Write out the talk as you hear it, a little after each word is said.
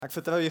Ek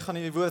vertrou jy gaan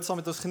hierdie woord saam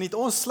met ons geniet.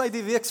 Ons sluit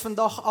die reeks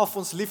vandag af,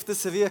 ons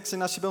liefdesreeks,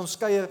 en as jy by ons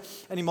kuier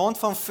in die maand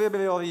van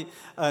Februarie,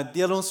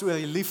 deel ons oor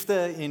die liefde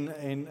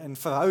en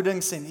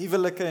verhoudings en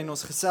huwelike en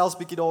ons gesels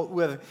bietjie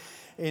daaroor.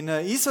 En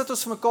hier's wat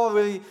ons vir mekaar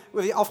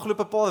oor die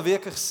afgelope paar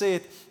weke gesê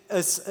het,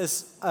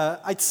 is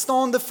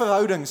uitstaande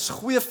verhoudings,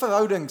 goeie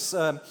verhoudings,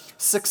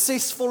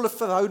 suksesvolle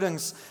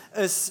verhoudings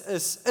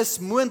is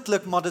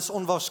moontlik, maar dis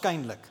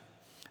onwaarskynlik.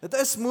 Dit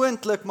is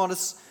moontlik, maar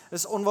dis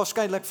is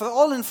onwaarskynlik,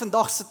 veral in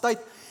vandag se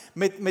tyd,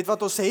 met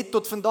wat ons het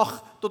tot vandag,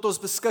 tot ons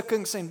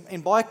beskikkings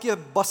en baie keer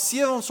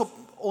baseer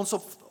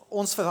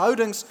ons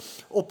verhoudings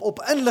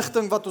op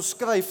inligting wat ons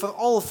kry,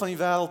 veral van die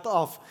wêreld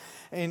af.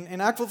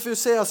 En ek wil vir jou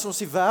sê, as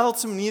ons die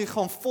wêreldse manier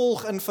gaan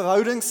volg in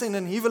verhoudings en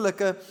in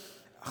huwelike,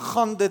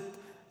 gaan dit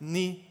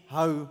nie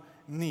hou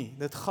nie.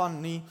 Dit gaan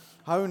nie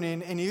hou nie.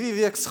 En hierdie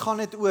reeks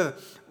gaan net oor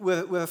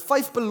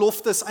 5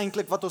 beloftes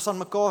eintlik wat ons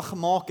aan mekaar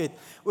gemaak het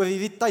oor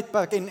hierdie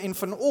tydperk. En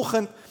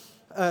vanoggend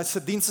se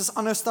diens is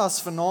anders as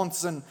vanaand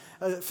se.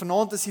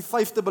 Vanaand is die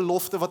 5de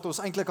belofte wat ons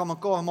eintlik aan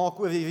mekaar maak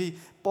oor hierdie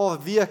paar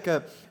weke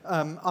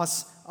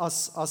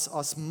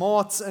as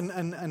maats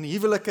in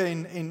huwelike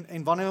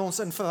en wanneer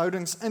ons in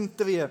verhoudings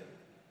intree,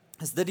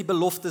 is dit die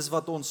beloftes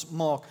wat ons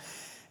maak.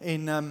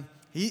 En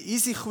hier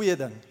is die goeie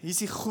ding, hier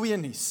is die goeie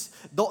nuus.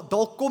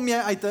 Dalk kom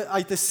jy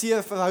uit 'n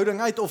seer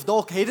verhouding uit, of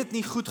dalk het dit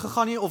nie goed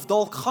gegaan nie, of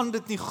dalk gaan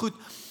dit nie goed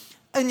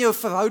in jou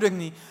verhouding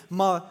nie,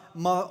 maar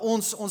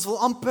ons wil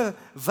amper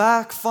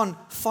werk van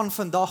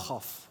vandag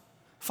af.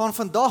 Van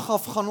vandag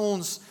af gaan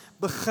ons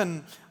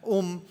begin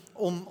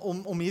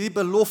om hierdie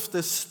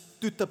beloftes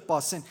toe te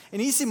pas. En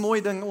hier is die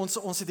mooi ding,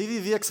 ons het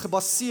hierdie reeks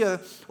gebaseer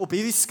op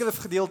hierdie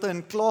skrifgedeelte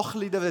in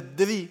Klaagliedere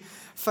 3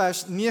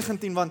 vers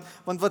 19,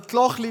 want wat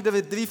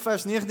Klaagliedere 3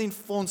 vers 19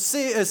 vir ons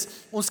sê is,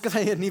 ons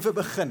kry 'n nuwe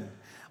begin.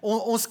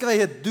 Ons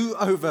kry 'n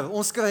do-over,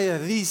 ons kry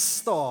 'n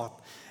restart.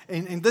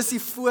 En dis die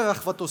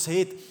voorreg wat ons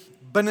het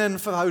binne in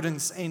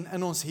verhoudings en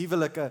in ons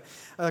huwelike.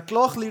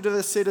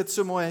 Klaagliedere sê dit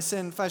so mooi, hy sê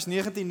in vers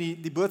 19,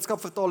 die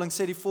boodskapvertaling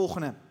sê die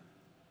volgende: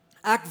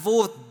 Ek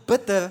word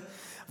bitter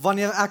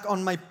wanneer ek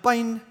aan my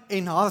pyn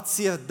en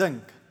hartseer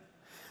dink.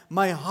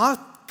 My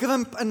hart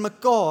krimp in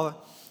mekaar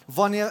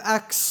wanneer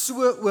ek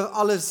so oor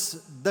alles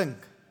dink.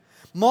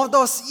 Maar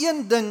daar's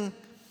een ding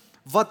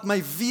wat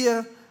my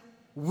weer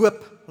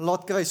hoop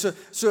laat kry.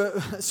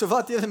 So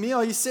wat Jeremia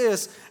hier sê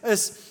is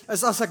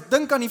as ek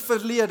dink aan die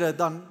verlede,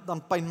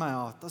 dan pyn my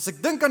hart. As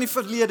ek dink aan die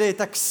verlede,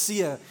 het ek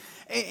seer.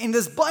 En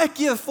dis baie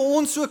keer vir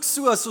ons ook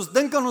so, as ons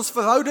dink aan ons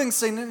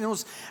verhoudings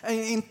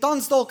en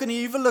tans dalk in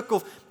die huwelik,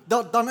 of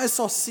dan is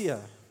daar seer.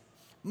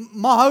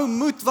 Maar hou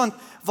moed,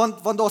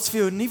 want daar's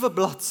vir jou 'n nuwe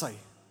bladsy.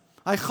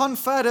 Hy gaan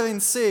verder en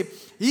sê,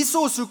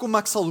 hierso is hoekom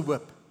ek sal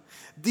hoop.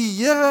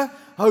 Die Here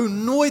hou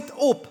nooit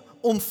op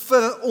om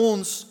vir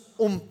ons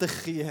om te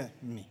gee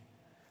nie.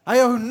 Hy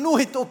hou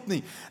nooit op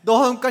nie.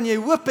 Daarom kan jy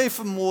hoop hê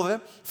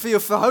vanmôre vir jou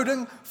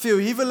verhouding, vir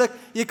jou huwelik.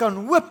 Jy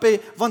kan hoop hê,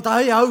 want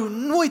hy hou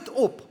nooit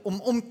op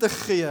om te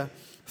gee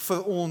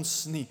vir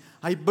ons nie.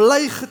 Hy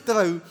bly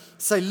getrou,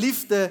 sy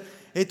liefde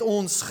het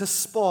ons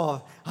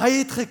gespaar. Hy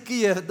het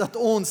gekeer dat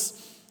ons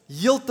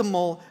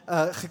heeltemal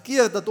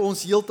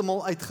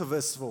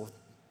uitgewis word.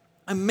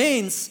 'n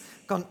Mens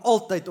kan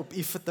altyd op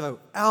U vertrou.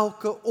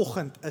 Elke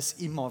oggend is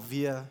U maar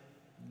weer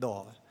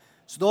daar.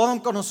 So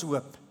daarom kan ons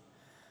hoop,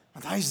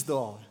 want hy is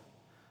daar.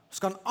 Ons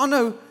kan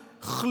aanhou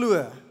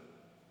glo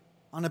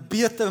aan 'n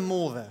beter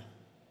môre,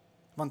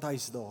 want hy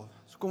is daar.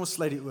 So kom ons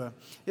sluit die oë.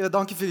 Here,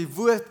 dankie vir die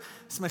woord.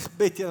 Dis my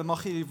gebed, Here,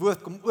 mag U die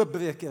woord kom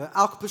oopbreek, Here.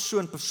 Elke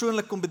persoon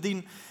persoonlik kom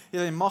bedien.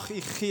 Here, mag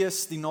U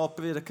Gees die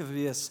naprediker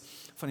wees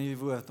van hierdie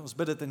woord. Ons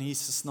bid dit in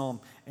Jesus naam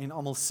en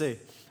almal sê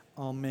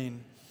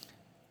amen.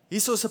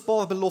 Hier is 'n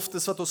paar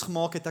beloftes wat ons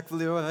gemaak het. Ek wil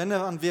jou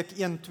herinner aan week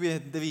 1,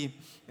 2, 3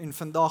 en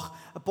vandag.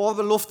 'n Paar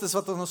beloftes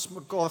wat ons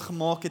mekaar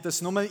gemaak het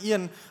is, nommer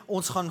 1,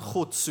 ons gaan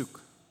God soek.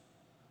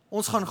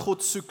 Ons gaan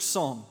God soek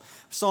saam.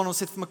 Verstaan, ons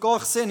het vir mekaar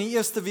gesê in die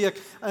eerste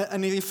week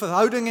in hierdie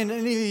verhouding en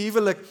in hierdie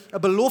huwelik, 'n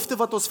belofte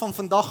wat ons van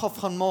vandag af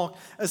gaan maak,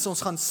 is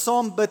ons gaan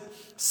saam bid,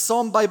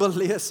 saam Bybel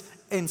lees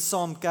en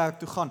saam kerk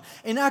toe gaan.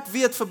 En ek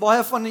weet vir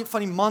baie van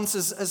die mans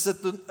is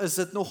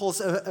dit nogals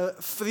 'n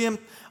vreemd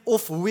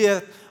of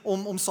weird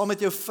om saam met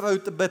jou vrou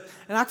te bid.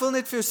 En ek wil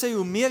net vir jou sê,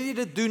 hoe meer jy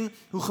dit doen,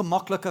 hoe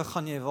gemakliker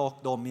gaan jy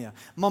raak daarmee.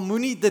 Maar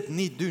moenie dit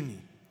nie doen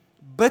nie.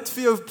 Bid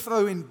vir jou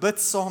vrou en bid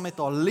saam met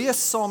haar.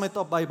 Lees saam met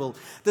haar Bybel.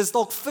 Dit is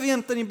dalk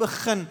vreemd in die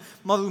begin,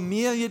 maar hoe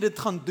meer jy dit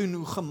gaan doen,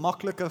 hoe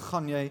gemakliker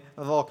gaan jy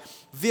raak.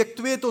 Week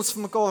 2 het ons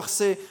vir mekaar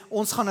gesê,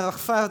 ons gaan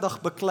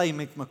regverdig beklei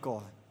met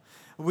mekaar.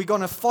 We're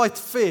gonna fight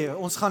fair.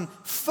 Ons gaan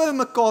vir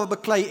mekaar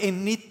beklei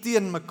en nie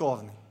teen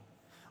mekaar nie.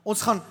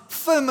 Ons gaan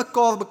vir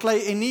mekaar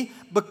beklei en nie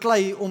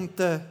beklei om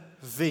te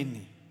wen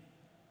nie.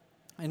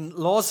 En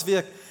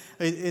laasweek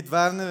het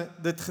Werner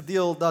dit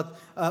gedeel dat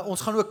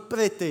ons gaan ook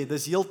pret hê.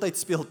 Dis heeltyd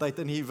speeltyd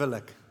in die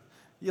huwelik.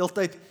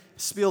 Heeltyd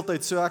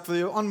speeltyd. So ek wil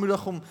jou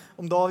aanmoedig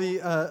om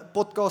daardie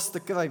podcast te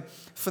kry.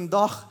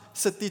 Vandag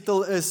se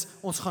titel is,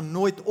 ons gaan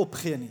nooit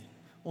opgee nie.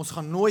 Ons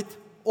gaan nooit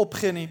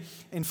opgee nie.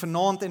 En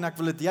vanaand, en ek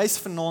wil dit juist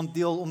vanaand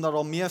deel, omdat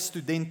daar meer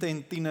studente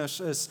en tieners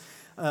is,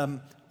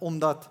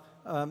 omdat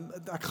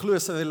ek glo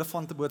is 'n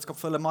relevante boodskap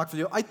vir hulle, maar ek wil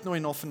jou uitnooi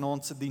na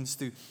vanaand se diens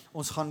toe.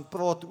 Ons gaan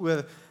praat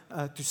oor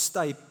to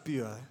stay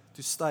pure,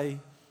 to stay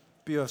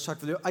pure. So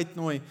ek wil jou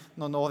uitnooi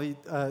na die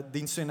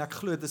diens toe, en ek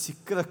glo dis die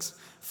kruks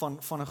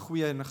van 'n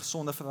goeie en 'n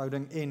gesonde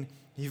verhouding en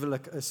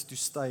huwelik is to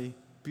stay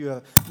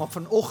pure. Maar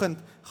vanoggend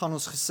gaan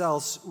ons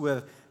gesels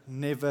oor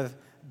never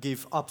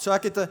give up. So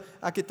ek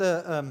het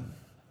 'n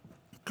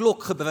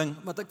klok gebring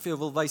wat ek vir jou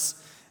wil wys,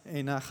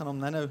 en ek gaan hom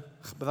nou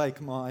gebruik,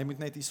 maar hy moet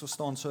net hier so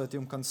staan sodat jy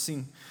hom kan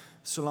sien.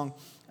 Solank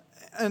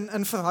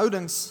in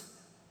verhoudings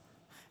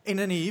en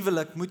in die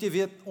huwelik moet jy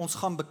weet, ons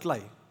gaan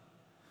beklei.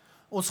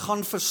 Ons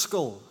gaan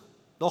verskil.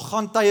 Daar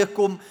gaan tye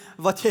kom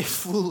wat jy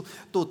voel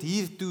tot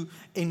hier toe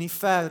en nie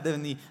verder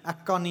nie.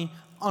 Ek kan nie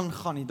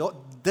aangaan nie.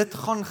 Dit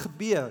gaan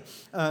gebeur.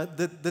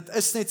 Dit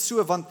is net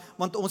so,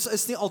 want ons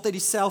is nie altyd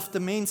dieselfde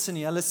mense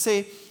nie. Hulle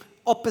sê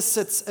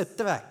opposites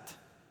attract.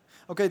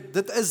 Okay,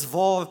 dit is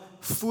waar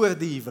voor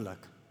die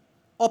huwelik.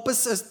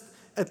 Opposites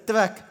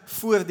attract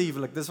voor die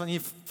huwelik. Dis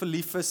wanneer jy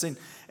verlief is en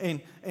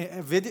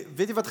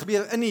weet jy wat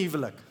gebeur in die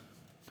huwelik?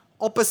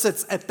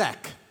 Opposites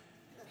attack.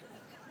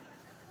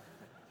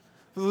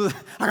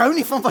 Ek hou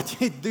nie van wat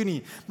jy doen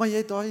nie, maar jy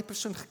het daai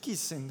persoon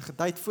gekies en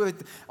gedate voor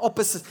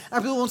opposites.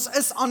 Ek bedoel, ons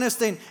is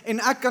anders en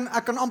ek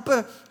kan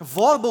amper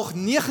waarborg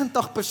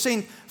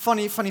 90% van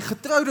die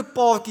getroude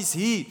paartjies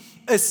hier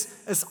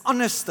is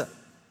anderste.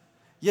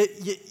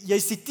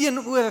 Jy's die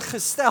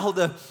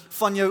teenoorgestelde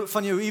van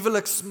jou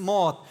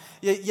huweliksmaat.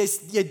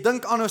 Jy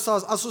dink anders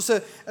as ons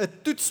 'n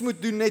toets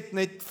moet doen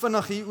net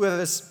vinnig hieroor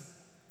is.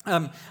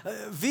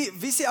 Wie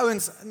is die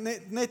ouens,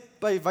 net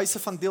by wyse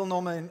van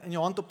deelname en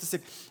jou hand op te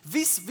steek,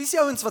 wie is die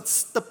ouens wat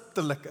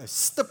stiptelik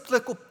is,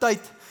 stiptelik op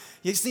tyd,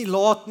 jy's nie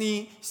laat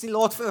nie, jy's nie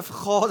laat vir 'n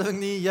vergadering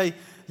nie,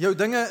 jou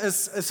dinge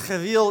is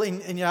gereël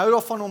en jy hou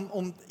daarvan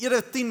om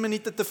eerder 10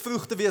 minute te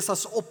vroeg te wees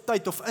as op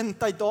tyd of in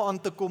tyd daaraan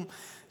te kom,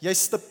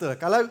 jy's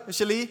stiptelik. Hallo, is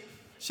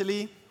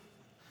Julie?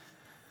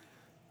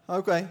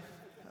 Okay.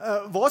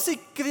 Waar is die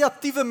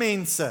kreatiewe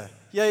mense?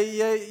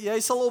 Jy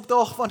sal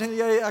opdaag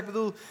wanneer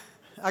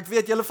ek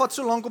weet, julle vat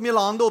so lank om julle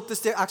hande op te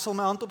steek, ek sal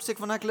my hand opsteek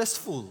wanneer ek lus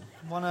voel.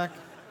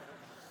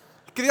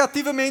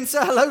 Kreatiewe mense,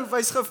 hallo,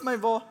 wys gou vir my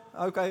waar.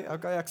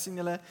 Okay, ek sien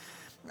julle.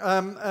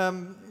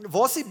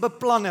 Waar is die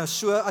beplanners?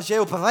 So, as jy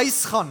op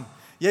reis gaan,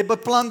 jy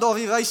beplan daar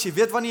die reis, jy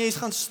weet wanneer jy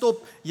gaan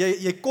stop,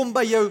 jy kom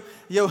by jou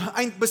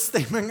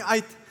eindbestemming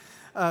uit.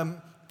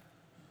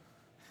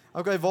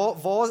 Okay,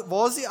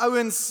 waar is die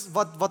ouens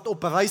wat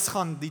op reis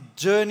gaan, die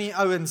journey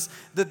ouens,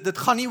 dit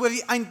gaan nie oor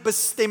die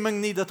eindbestemming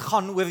nie, dit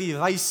gaan oor die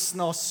reis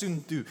na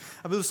soontoe.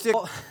 Ek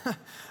bedoel,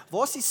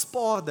 waar is die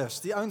spaarders,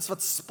 die ouens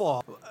wat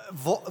spaar?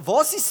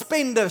 Waar is die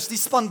spenders, die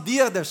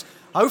spandeerders?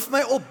 Hou vir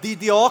my op, die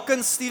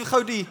diakens stuur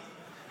gou die.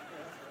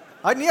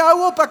 Nee,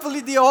 hou op, ek wil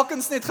die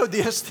diakens net gou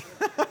deurstuur.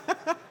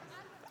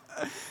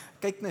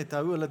 Kyk net,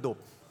 hou hulle dop.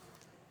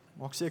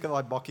 Maak seker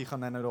daai bakkie gaan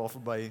nou daar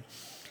verby.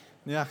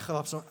 Nee, ek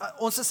grap so.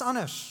 Ons is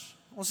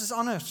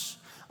anders.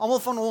 Almal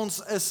van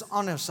ons is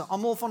anders.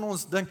 Almal van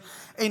ons dink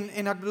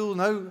en ek bedoel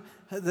nou,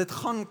 dit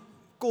gaan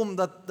kom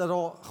dat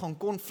daar gaan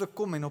konflik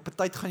kom en op 'n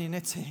tyd gaan jy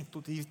net sê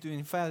tot hier toe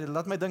en verder.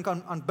 Laat my dink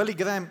aan Billy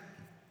Graham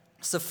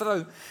se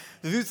vrou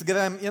Ruth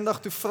Graham. Eendag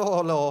toe vra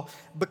hulle,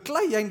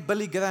 beklei jy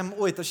Billy Graham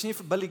ooit? As jy nie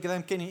vir Billy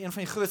Graham ken nie, een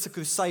van die grootste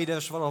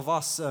crusaders wat daar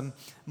was,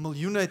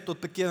 miljoene het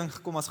tot bekering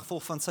gekom as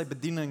gevolg van sy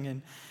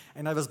bediening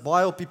en hy was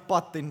baie op die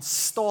pad en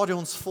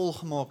stadions vol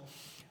gemaak.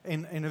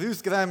 En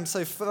Ruth Graham,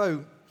 sy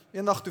vrou,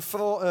 eendag toe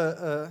vra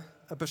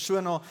 'n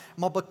persoon,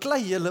 maar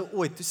beklei julle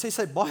ooit? Toe sê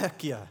sy baie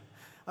keer.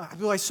 Ek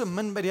bedoel, hy is so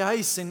min by die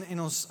huis en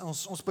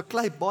ons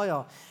beklei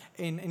baie.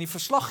 En die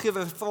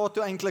verslaggewer vra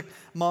toe eintlik,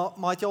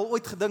 maar het jy al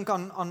ooit gedink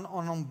aan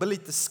om Billy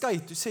te skei?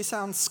 Toe sê sy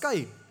aan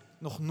skei,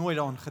 nog nooit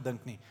daaraan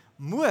gedink nie.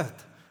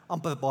 Moord,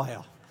 amper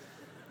baie.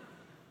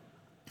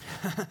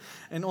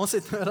 En ons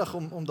het nodig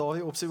om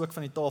daardie opsie ook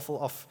van die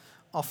tafel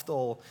af te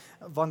haal,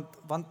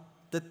 want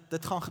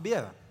dit gaan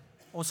gebeur.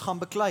 Ons gaan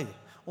beklei.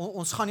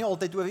 Ons gaan nie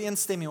altyd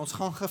ooreenstem nie, ons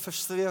gaan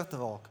gefrustreerd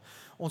raak.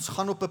 Ons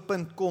gaan op 'n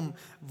punt kom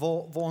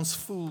waar ons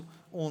voel,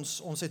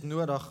 ons het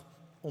nodig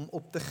om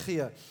op te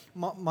gee.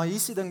 Maar hier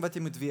is die ding wat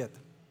jy moet weet.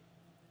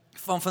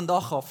 Van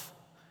vandag af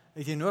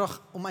het jy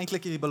nodig om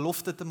eintlik hierdie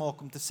belofte te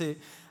maak om te sê,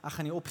 ek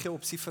gaan nie opgee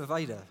opsie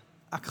verwyder.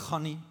 Ek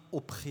gaan nie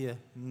opgee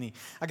nie.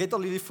 Ek het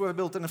al hierdie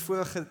voorbeeld in 'n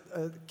vorige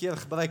keer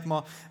gebruik,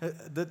 maar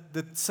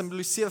dit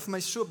simboliseer vir my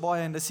so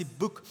baie en dis die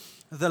boek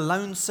The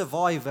Lone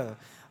Survivor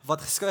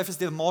wat geskryf is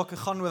deur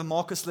gaan oor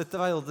Marcus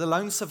Luttrell. The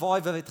Lone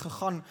Survivor het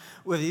gegaan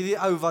oor hierdie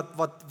ou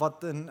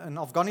wat in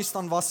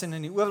Afghanistan was en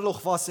in die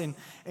oorlog was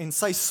en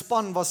sy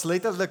span was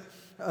letterlik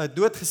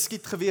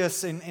doodgeskiet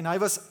gewees en hy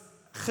was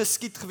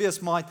geskiet gewees,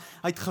 maar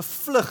hy het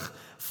gevlug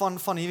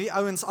van hierdie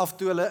ouens af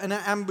toe hulle in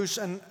 'n ambush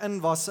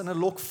in was, in 'n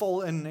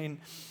lokval en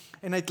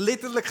hy het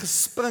letterlik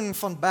gespring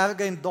van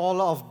berge en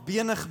dale af,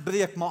 bene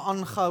gebreek, maar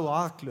aangehou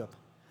hardloop.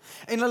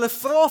 En hulle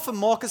vra vir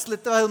Marcus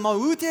Luttrell, maar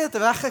hoe het jy dit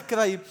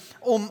reggekry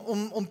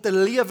om te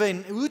lewe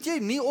en hoe het jy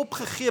nie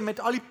opgegee met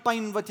al die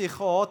pyn wat jy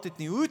gehad het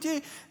nie? Hoe het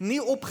jy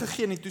nie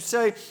opgegee nie? Toe sê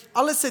hy,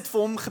 alles het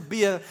vir hom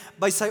gebeur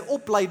by sy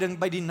opleiding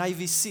by die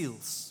Navy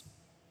SEALs.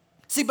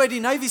 Sien, by die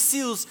Navy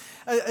SEALs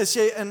is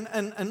jy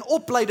in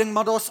opleiding,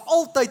 maar daar's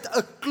altyd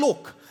 'n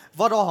klok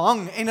wat daar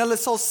hang en hulle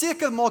sal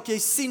seker maak jy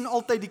sien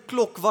altyd die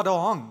klok wat daar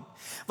hang.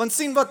 Want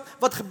sien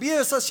wat gebeur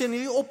is as jy in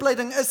hierdie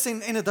opleiding is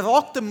en dit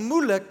raak te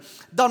moeilik,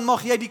 dan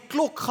mag jy die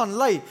klok gaan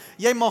lei.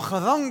 Jy mag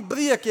rang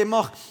breek, jy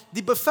mag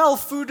die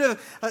bevelvoerder,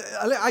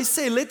 hy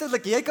sê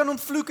letterlik, jy kan hom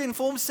vloek en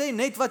vir hom sê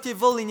net wat jy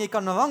wil en jy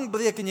kan rang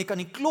breek en jy kan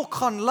die klok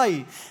gaan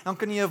lei. Dan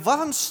kan jy 'n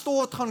warm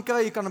stort gaan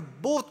kry, jy kan 'n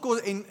bord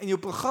kos en jou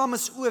program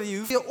is oor, jy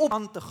hoef nie op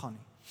aan te gaan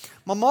nie.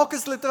 Maar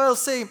Marcus Luttrell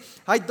sê,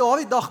 hy het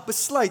daardie dag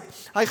besluit,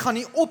 hy gaan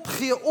die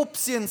opgee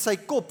opsie in sy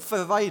kop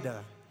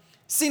verwyder.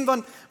 Sien,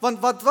 want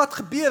wat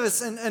gebeur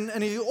is in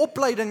die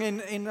opleiding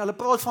en hulle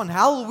praat van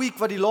Hell Week,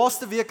 wat die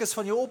laaste week is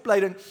van jou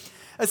opleiding,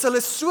 is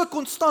hulle so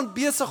konstant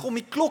besig om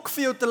die klok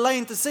vir jou te lei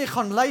en te sê,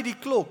 gaan lei die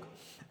klok,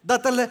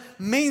 dat hulle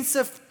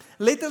mense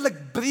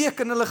letterlik breek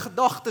in hulle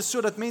gedagtes,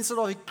 sodat mense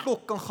daar die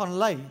klok kan gaan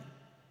lei.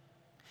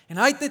 En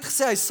hy het net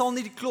gesê, hy sal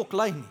nie die klok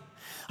lei nie.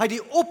 Hy het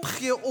die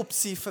opgee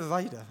opsie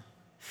verwyder.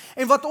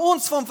 En wat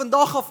ons van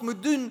vandag af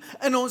moet doen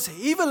in ons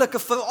huwelike,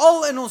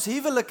 veral in ons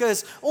huwelike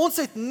is, ons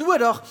het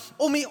nodig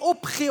om die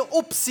opgee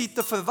opsie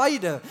te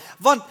verwyder.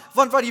 Want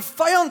wat die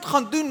vyand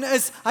gaan doen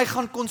is, hy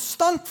gaan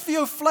konstant vir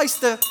jou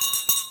fluister,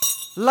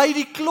 lei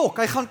die klok.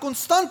 Hy gaan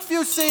konstant vir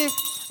jou sê,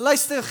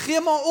 luister,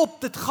 gee maar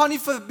op, dit gaan nie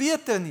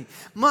verbeter nie.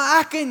 Maar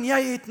ek en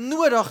jy het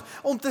nodig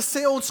om te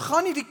sê, ons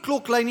gaan nie die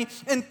klok lei nie,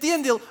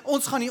 inteendeel,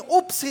 ons gaan die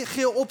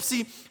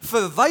opsie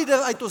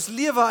verwyder uit ons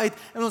lewe uit,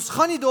 en ons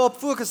gaan nie daarop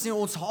fokus nie,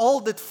 ons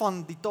haal dit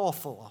van die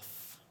tafel af.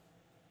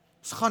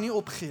 Ons gaan nie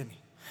opgee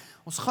nie.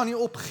 Ons gaan nie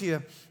opgee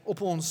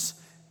op ons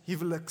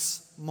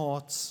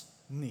huweliksmaats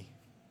nie.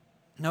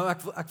 Nou,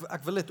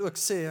 ek wil dit ook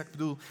sê, ek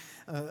bedoel,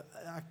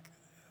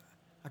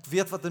 ek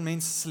weet wat in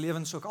mense se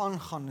lewens ook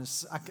aangaan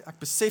is. Ek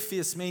besef jy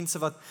is mense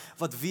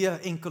wat weer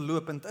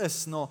enkellopend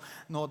is na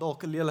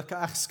dalk 'n lelike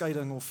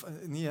egskeiding of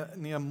nie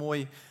 'n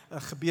mooi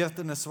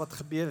gebeurtenis wat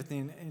gebeur het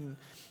nie.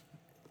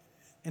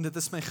 En dit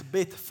is my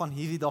gebed van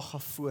hierdie dag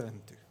af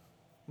vorentoe.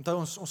 Onthou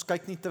ons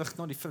kyk nie terug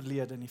na die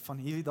verlede nie, van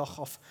hierdie dag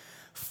af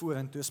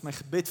vorentoe. Is my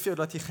gebed vir jou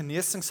dat jy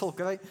genesing sal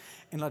kry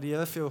en dat die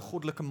Here vir jou 'n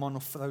goddelike man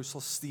of vrou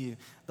sal stuur,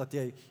 dat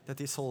jy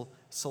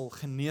sal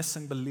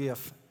genesing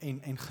beleef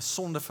en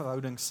gesonde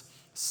verhoudings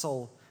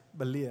sal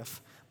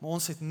beleef. Maar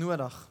ons het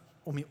nodig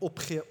om die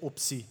opgee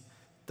opsie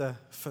te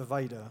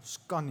verwyder. Ons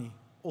kan nie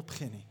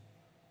opgee nie.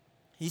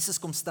 Jesus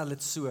kom stel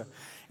dit so,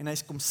 en hy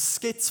kom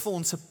skets vir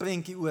ons 'n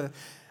prentjie oor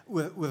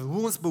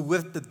hoe ons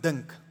behoort te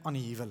dink aan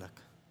die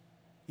huwelik.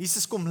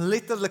 Jesus kom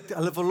letterlik,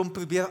 hulle wil hom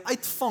probeer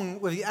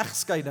uitvang oor die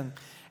egskeiding,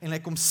 en hy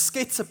kom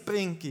skets 'n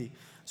prentjie,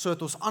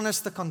 sodat ons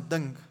anders te kan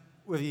dink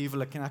oor die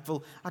huwelik. En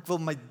ek wil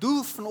my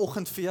doel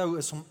vanoggend vir jou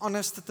is om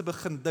anders te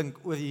begin dink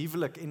oor die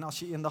huwelik, en as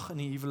jy eendag in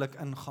die huwelik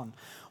ingaan,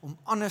 om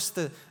anders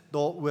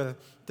daaroor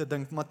te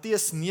dink.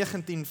 Matteus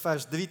 19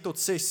 vers 3 tot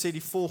 6 sê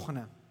die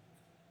volgende: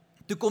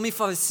 Toe kom die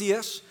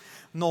Fariseërs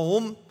na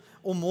hom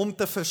om hom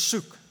te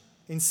versoek,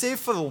 en sê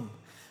vir hom,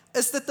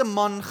 is dit 'n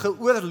man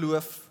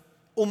geoorloof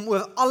om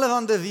oor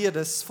allerhande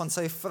redes van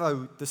sy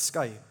vrou te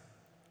skei?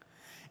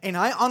 En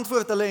hy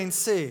antwoord hulle en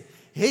sê,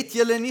 het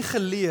julle nie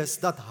gelees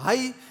dat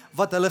hy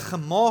wat hulle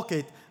gemaak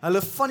het,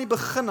 hulle van die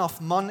begin af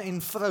man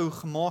en vrou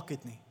gemaak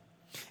het nie?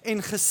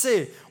 En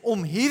gesê,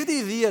 om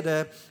hierdie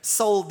rede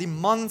sal die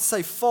man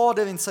sy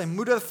vader en sy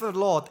moeder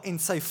verlaat en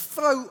sy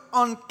vrou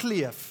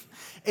aankleef,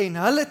 en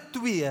hulle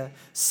twee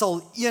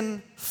sal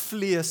een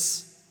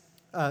vlees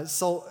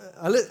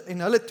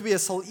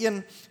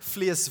een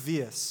vlees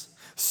wees,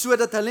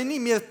 sodat hulle nie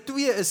meer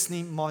twee is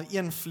nie, maar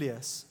een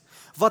vlees.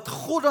 Wat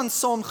God dan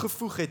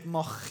saamgevoeg het,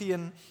 mag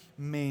geen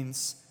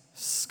mens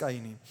skei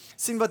nie.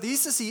 Sien, wat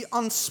Jesus hier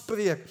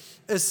aanspreek,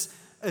 is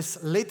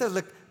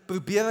letterlik,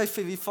 probeer hy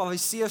vir die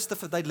Fariseërs te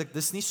verduidelik,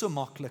 dis nie so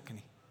maklik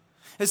nie.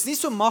 Is nie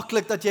so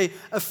maklik dat jy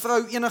 'n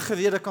vrou enige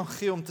rede kan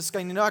gee om te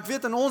skei nie. Nou, ek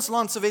weet in ons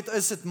land se wet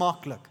is dit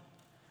maklik.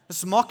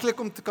 Is maklik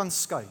om te kan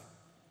skei.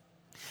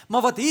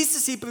 Maar wat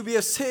Jesus hier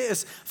probeer sê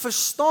is,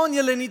 verstaan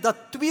julle nie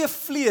dat twee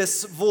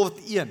vlees word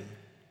een?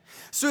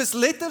 So is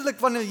letterlik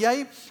wanneer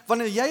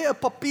jy 'n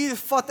papier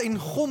vat en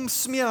gom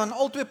smeer aan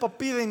al twee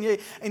papiere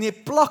en jy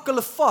plak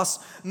hulle vas,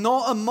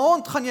 na 'n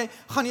maand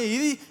gaan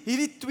jy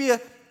hierdie twee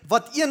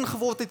wat een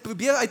geword het,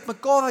 probeer uit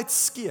mekaar uit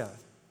skeer.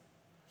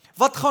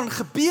 Wat gaan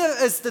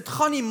gebeur is, dit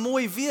gaan nie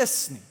mooi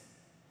wees nie.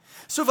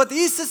 So wat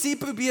Jesus hier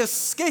probeer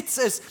skets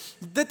is,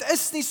 dit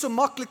is nie so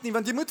maklik nie,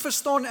 want jy moet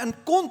verstaan, in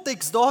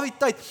konteks daardie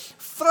tyd,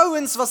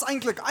 vrouens was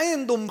eintlik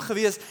eiendom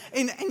gewees,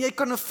 en jy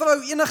kan 'n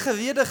vrou enige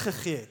rede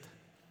gegee het.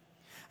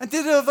 En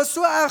dit was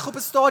so erg op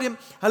 'n stadium,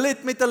 hulle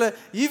het met hulle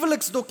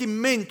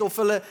huweliksdokument of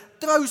hulle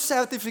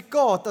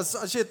trousertifikaat,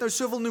 as jy dit nou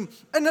so wil noem,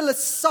 in hulle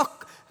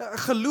sak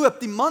geloop.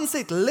 Die mans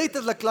het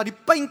letterlik laat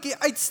die puntjie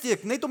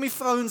uitsteek, net om die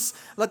vrouens,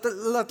 laat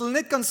hulle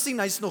net kan sien,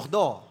 hy's nog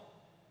daar.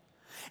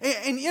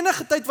 En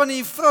enige tyd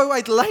wanneer die vrou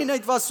uit lyn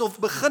uit was, of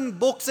begin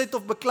boks het,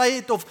 of beklei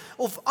het,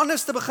 of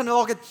anders te begin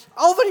raak het,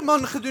 al wat die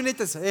man gedoen het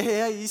is, hey,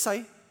 hier is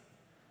hy.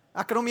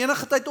 Ek kan hom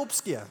enige tyd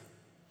opskeer.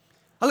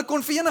 Hulle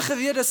kon vir enige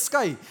rede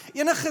skei.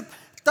 Enige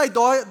tyd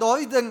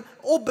daai ding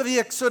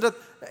opbreek, sodat,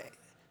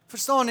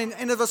 verstaan,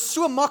 en dit was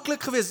so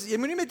maklik geweest, jy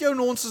moenie met jou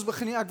nonsens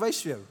begin nie, ek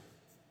wys vir jou.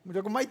 Moet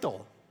ek hom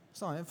uithaal.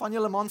 Verstaan, en van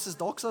julle mans is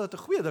dalk sal dit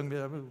 'n goeie ding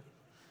wees.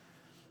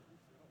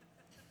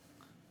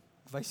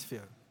 Ek wys vir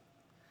jou.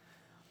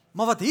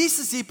 Maar wat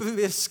Jesus hier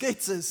probeer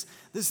skets is,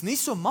 dis nie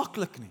so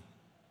maklik nie.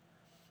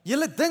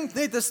 Julle dink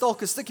net, dis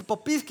dalk 'n stukkie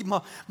papiertjie,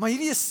 maar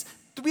hierdie is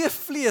 2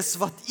 vlees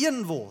wat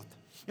een word.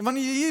 En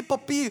wanneer jy hierdie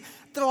papier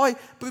draai,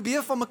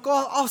 probeer van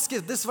mekaar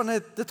afskeer, dis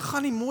wanneer dit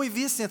gaan nie mooi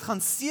wees nie, dit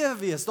gaan seer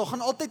wees. Daar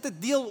gaan altyd 'n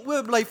deel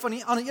oorbly van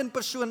die ander een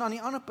persoon aan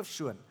die ander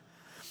persoon.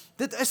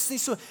 Dit is nie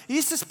so.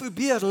 Jesus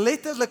probeer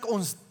letterlik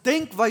ons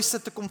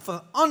denkwyse te kom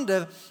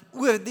verander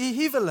oor die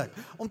huwelik.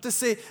 Om te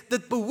sê,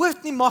 dit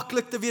behoort nie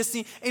maklik te wees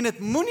nie, en dit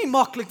moenie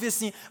maklik wees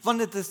nie,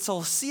 want dit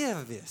sal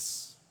seer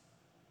wees.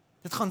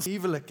 Dit gaan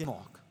huwelik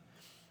maak.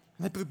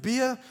 En hy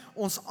probeer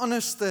ons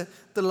anders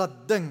te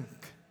laat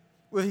dink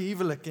oor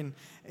huwelik, en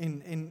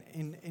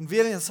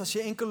weer eens, as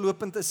jy enkel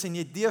lopend is, en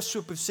jy deur so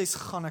 'n proses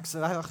gegaan, ek is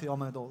regtig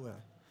jammer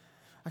daaroor.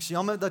 Ek is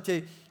jammer dat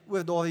jy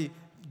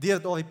deur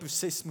daardie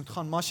proses moet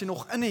gaan, maar as jy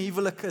nog in 'n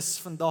huwelik is,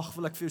 vandag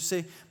wil ek vir jou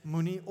sê,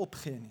 moenie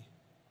opgee nie.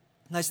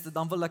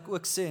 Dan wil ek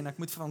ook sê, en ek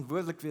moet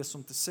verantwoordelik wees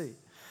om te sê,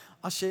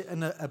 as jy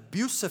in 'n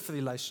abusive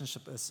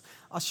relationship is,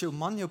 as jou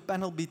man jou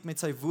panel beat met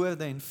sy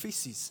woorde en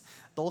fisies,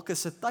 dalk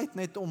is dit tyd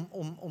net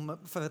om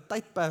vir 'n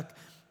tydperk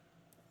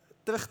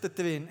terug te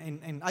tree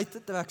en uit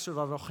te trek,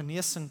 sodat daar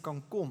genesing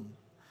kan kom,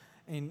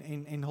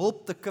 en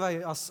hulp te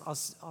kry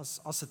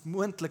as dit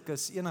moontlik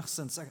is,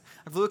 enigstens. Ek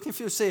wil ook nie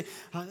vir jou sê,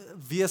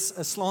 wees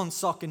 'n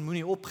slaansak en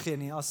moenie opgee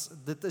nie, as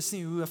dit is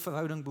nie hoe 'n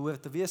verhouding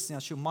behoort te wees nie,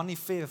 as jou man nie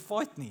fair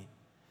fight nie.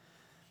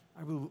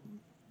 Ek wil,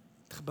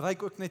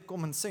 gebruik ook net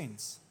common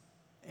sense,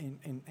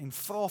 en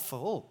vra vir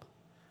hulp.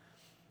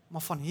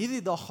 Maar van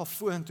hierdie dag af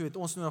vorentoe het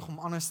ons nodig om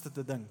anders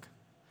te dink.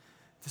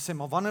 Te sê,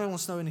 maar wanneer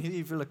ons nou in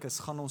hierdie huwelik is,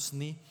 gaan ons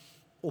nie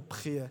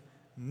opgee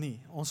nie.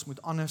 Ons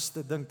moet anders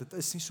te dink, dit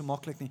is nie so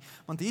maklik nie,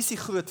 want hier is die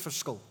groot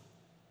verskil.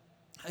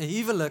 'n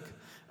Huwelik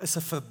is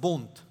 'n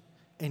verbond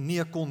en nie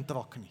 'n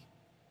kontrak nie.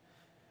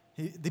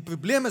 Die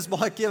probleem is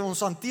baie keer ons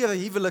hanteer 'n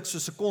huwelik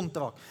soos 'n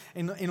kontrak,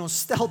 en ons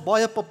stel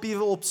baie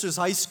papiere op soos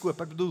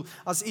huiskoop. Ek bedoel,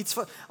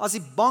 as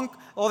die bank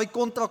die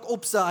kontrak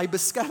opstel, hy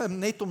beskerm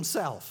net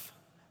homself.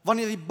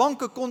 Wanneer die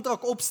bank 'n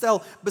kontrak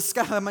opstel,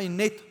 beskerm hy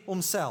net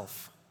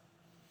homself.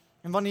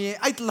 En wanneer jy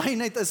uit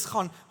lyn uit is,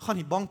 gaan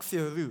die bank vir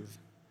jou roer.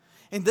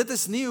 En dit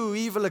is nie hoe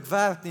huwelik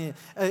werk nie.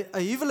 'n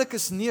Huwelik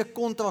is nie 'n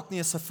kontrak nie,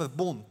 is 'n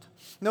verbond.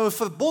 Nou 'n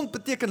verbond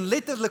beteken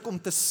letterlik om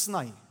te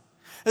sny.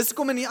 Dis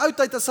kom in die ou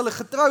tyd as hulle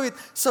getrou het,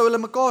 sou hulle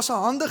mekaar se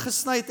hande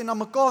gesny het en aan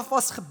mekaar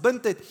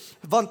vasgebind het,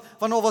 want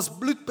daar was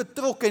bloed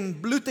betrokke en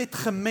bloed het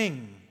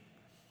gemeng.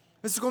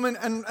 Dis kom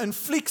in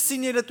fliek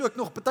sien jy dit ook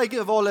nog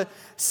partykeer waar hulle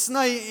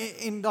sny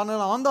en dan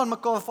hulle hande aan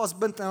mekaar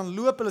vasbind en dan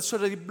loop hulle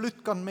sodat die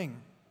bloed kan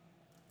meng.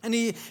 In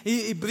die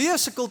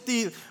Hebreëse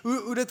kultuur,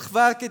 hoe dit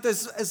gewerk het,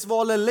 is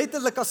waar hulle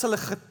letterlik as hulle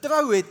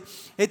getrou het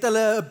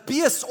hulle 'n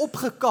bees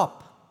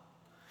opgekap.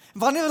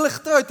 Wanneer hulle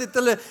getrou het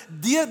hulle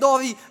deur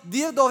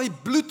daardie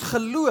bloed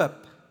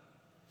geloop.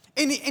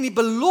 En die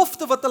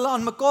belofte wat hulle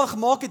aan mekaar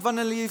gemaak het,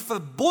 wanneer hulle die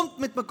verbond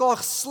met mekaar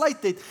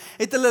gesluit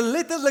het hulle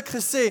letterlik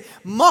gesê,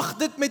 mag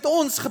dit met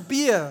ons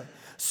gebeur,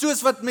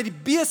 soos wat met die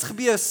bees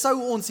gebeur,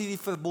 sou ons hierdie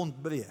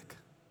verbond breek.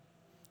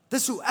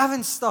 Dis hoe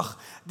ernstig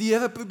die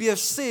Here probeer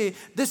sê,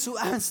 dis hoe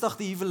ernstig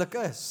die huwelik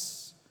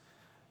is.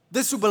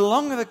 Dis hoe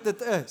belangrik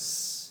dit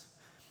is.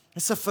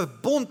 Dis 'n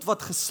verbond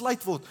wat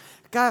gesluit word.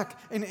 Kyk,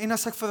 en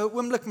as ek vir 'n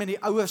oomblik met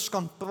die ouers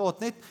kan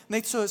praat,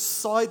 net so 'n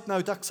side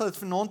note, ek sal dit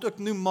vanaand ook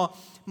noem,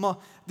 maar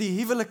die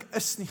huwelik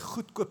is nie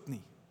goedkoop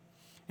nie.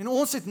 En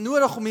ons het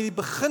nodig om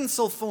hierdie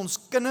beginsel vir ons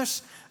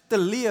kinders te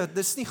leer,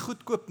 dis nie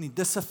goedkoop nie,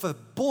 dis 'n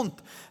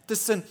verbond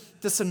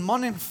tussen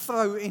man en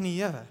vrou en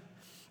die Here.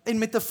 En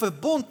met 'n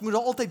verbond moet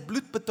daar altyd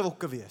bloed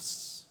betrokke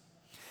wees.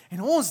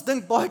 En ons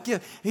dink baie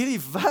keer, hierdie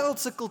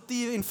wêreldse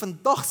kultuur en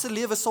vandag se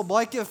lewe sal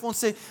baie keer vir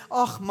ons sê,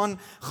 ag man,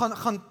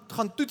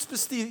 gaan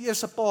toetsbestuur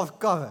eers 'n paar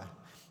karre.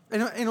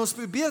 En ons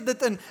probeer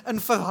dit in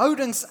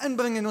verhoudings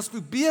inbring, en ons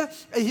probeer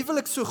 'n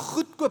huwelik so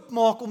goedkoop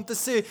maak om te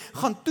sê,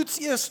 gaan toets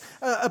eers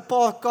 'n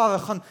paar karre,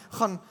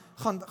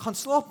 gaan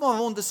slaap maar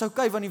rond, dis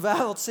okay, want die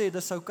wêreld sê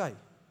dis okay.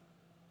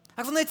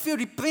 Ek wil net vir jou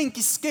die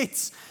prentjie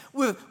skets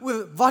oor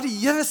wat die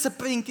Here se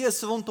prentjie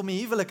is rondom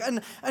die huwelik.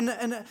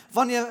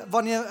 Wanneer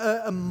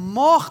 'n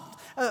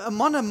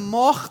man 'n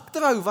maagd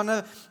trou,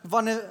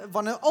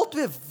 wanneer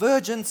albei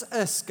virgins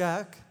is,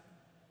 kerk,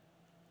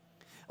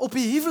 op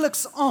die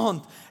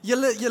huweliksaand,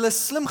 julle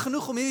is slim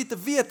genoeg om hierdie te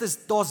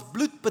weet, daar's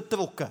bloed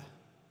betrokke.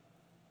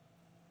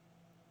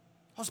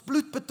 Daar's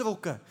bloed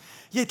betrokke.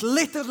 Jy het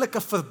letterlik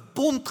 'n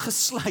verbond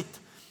gesluit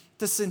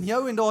tussen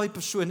jou en daai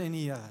persoon en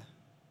die Here.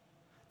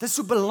 Dit is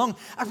so belangrik.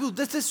 Ek bedoel,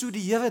 dit is hoe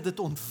die Here dit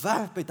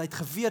ontwerp het. Hy het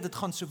geweet dit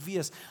gaan so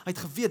wees. Hy het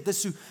geweet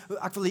dis hoe,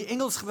 ek wil die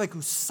Engels gebruik,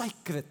 hoe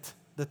sacred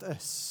dit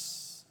is.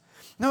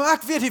 Nou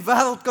ek weet die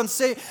wêreld kan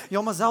sê, ja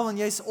maar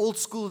Selwyn, jy's old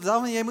school,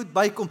 Selwyn, jy moet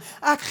bykom.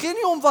 Ek gee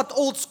nie om wat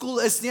old school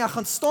is nie, ek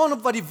gaan staan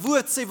op wat die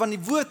woord sê, want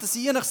die woord is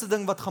die enigste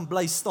ding wat gaan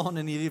bly staan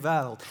in hierdie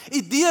wêreld.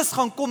 Idees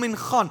gaan kom en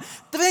gaan,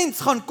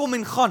 trends gaan kom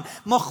en gaan,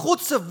 maar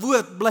God se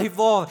woord bly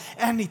waar,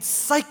 and it's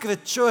sacred,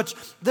 church.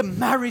 The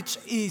marriage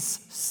is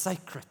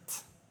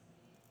sacred.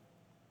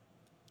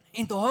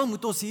 En daarom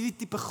moet ons hierdie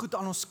tipe goed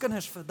aan ons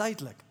kinders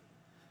verduidelik.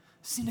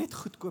 Dis nie net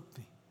goedkoop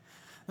nie.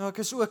 Nou ek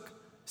is ook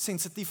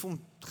sensitief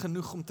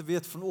genoeg om te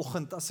weet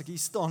vanoggend as ek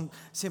hier staan,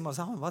 sê maar,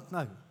 wat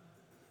nou?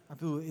 Ek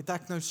bedoel, het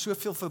ek nou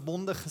soveel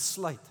verbonde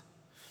gesluit?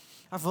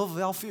 Ek wil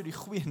wel vir jou die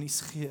goeie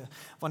nuus gee,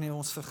 wanneer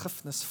ons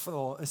vergifnis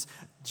vra, is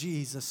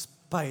Jesus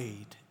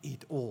paid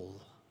it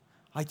all.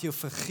 Hy het jou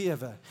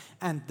vergewe,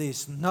 and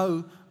there's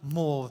no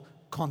more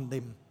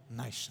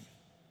condemnation.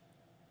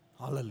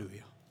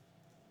 Halleluja.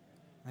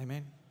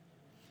 Amen.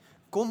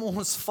 Kom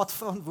ons vat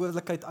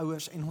verantwoordelikheid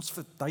ouers en ons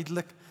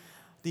verduidelik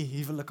die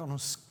huwelik aan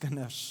ons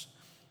kinders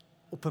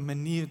op 'n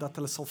manier dat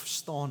hulle sal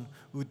verstaan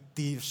hoe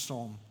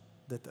duursaam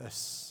dit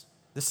is.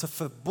 Dis 'n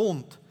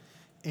verbond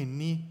en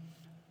nie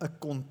 'n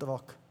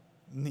kontrak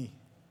nie.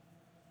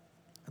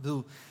 Ek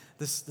bedoel,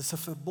 dis 'n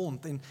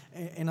verbond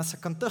en as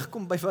ek kan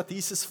terugkom by wat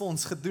Jesus vir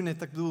ons gedoen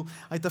het, ek bedoel,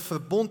 hy het 'n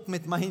verbond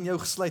met my en jou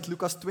gesluit,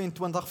 Lukas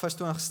 22 vers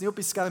 20, gesien op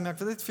die skerm, ek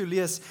wil dit vir jou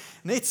lees,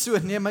 net so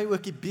neem hy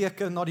ook die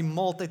beker na die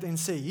maaltyd en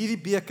sê,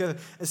 hierdie beker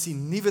is die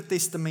Nuwe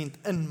Testament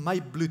in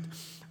my bloed,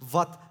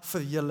 wat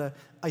vir julle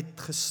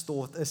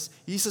uitgestort is.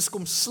 Jesus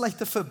kom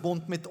sluit 'n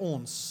verbond met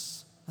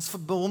ons. Dit is vir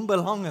hom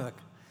belangrik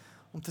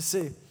om te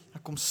sê,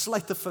 ek kom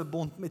sluit 'n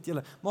verbond met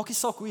julle. Maak nie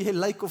saak hoe jy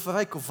lyk of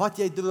ryk of wat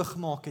jy droog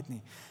gemaak het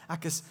nie.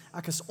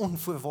 Ek is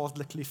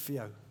onvoorwaardelik lief vir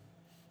jou.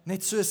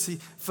 Net soos die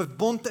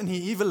verbond in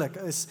die huwelik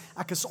is,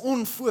 ek is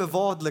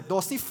onvoorwaardelik.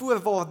 Daar's nie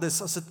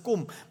voorwaardes as dit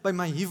kom by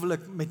my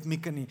huwelik met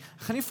Mieke nie.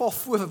 Ek gaan nie vir haar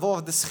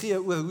voorwaardes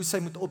gee oor hoe sy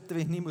moet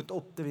optree, nie moet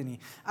optree nie.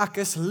 Ek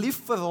is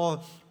lief vir haar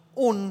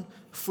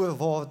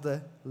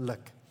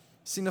onvoorwaardelik.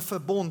 Sien 'n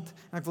verbond,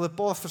 en ek wil 'n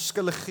paar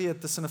verskille gee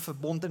tussen 'n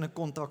verbond en 'n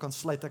kontrak, dan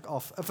sluit ek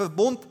af. 'n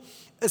Verbond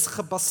is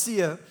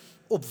gebaseer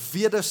op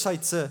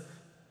wederwysige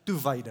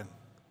toewyding.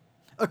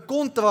 'n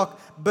Kontrak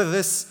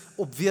berus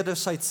op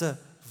wederwysige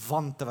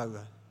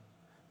wantroue.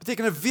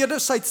 Beteken 'n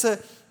wederwysige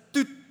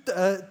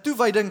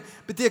toewyding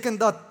beteken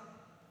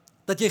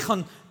dat jy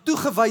gaan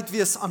toegewyd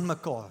wees aan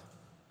mekaar.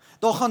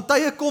 Daar gaan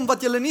tye kom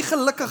wat julle nie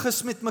gelukkig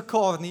is met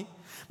mekaar nie,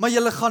 maar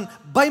julle gaan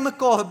by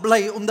mekaar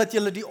bly, omdat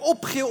julle die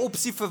opgee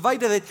opsie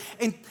verwyder het,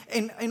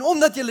 en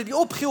omdat julle die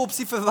opgee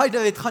opsie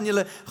verwyder het,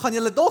 gaan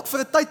julle dalk vir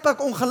 'n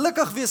tydperk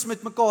ongelukkig wees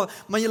met mekaar,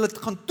 maar julle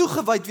gaan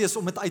toegewyd wees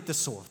om dit uit te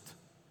sort.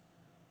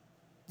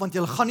 Want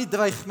julle gaan nie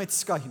dreig met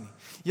skei nie.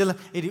 Julle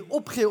het die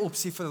opgee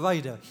opsie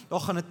verwyder. Daar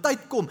gaan 'n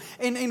tyd kom,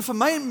 en vir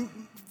my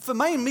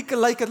en Mieke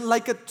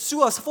lyk dit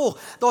so as volg.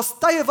 Daar's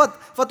tye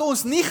wat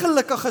ons nie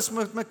gelukkig is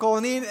met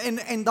mekaar nie,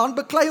 en dan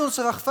beklei ons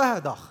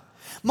regverdig.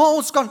 Maar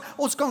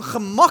ons kan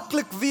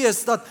gemaklik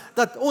wees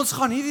dat ons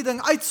gaan hierdie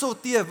ding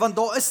uitsorteer, want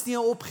daar is nie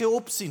 'n opgee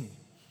opsie nie.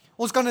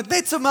 Ons kan dit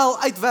net somel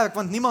uitwerk,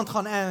 want niemand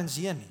gaan ergens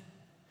heen nie.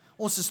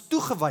 Ons is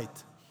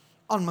toegewyd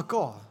aan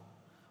mekaar.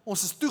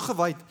 Ons is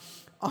toegewyd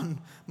aan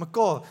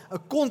mekaar.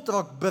 'n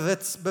Kontrak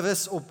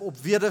berus op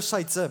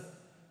wederwysige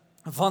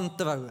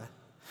wantroue.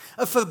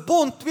 'n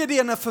Verbond, tweede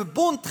een, 'n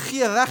verbond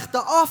gee regte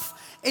af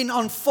en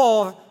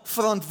aanvaar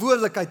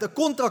verantwoordelikheid. 'n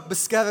Kontrak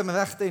beskerm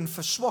regte en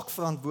verswak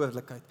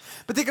verantwoordelikheid.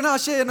 Beteken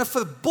as jy in 'n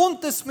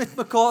verbond is met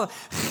mekaar,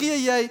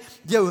 gee jy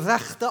jou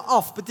regte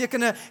af.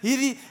 Beteken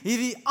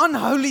hierdie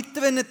unholy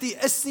trinity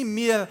is nie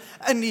meer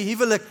in die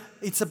huwelik.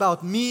 It's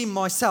about me,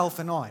 myself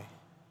and I.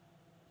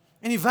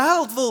 En die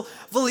wêreld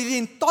wil hierdie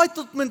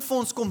entitlement vir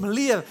ons kom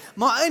leer,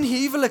 maar in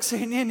huwelik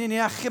sê nee,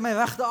 ek gee my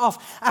regte af.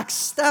 Ek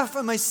sterf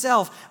in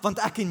myself, want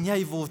ek en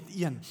jy word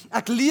een.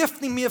 Ek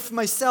leef nie meer vir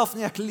myself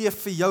nie, ek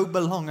leef vir jou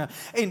belange.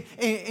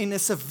 En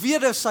is 'n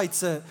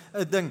wederwysige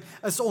ding,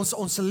 is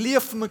ons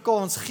leef vir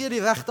mekaar, ons gee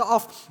die regte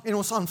af en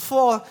ons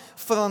aanvaar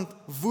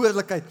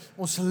verantwoordelikheid.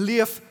 Ons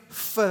leef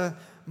vir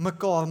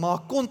mekaar,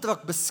 maar 'n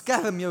kontrak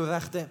beskerm jou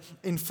regte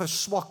en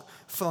verswak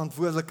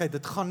verantwoordelikheid.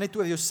 Dit gaan net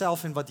oor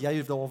jouself en wat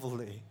jy daar wil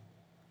hê.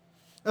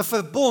 'n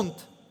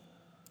Verbond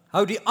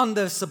hou die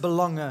ander se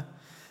belange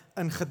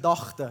in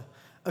gedagte.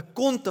 'n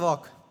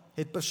Kontrak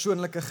het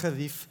persoonlike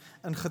gerief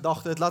in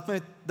gedagte. Dit laat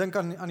my dink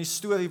aan die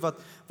storie wat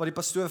die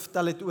pastoor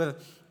vertel het oor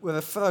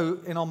 'n vrou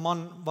en haar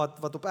man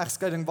wat op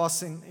egskeiding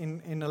was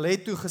en hulle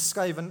het toe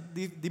geskei, want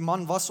die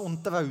man was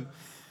ontrou.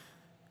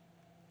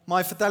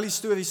 Maar hy vertel die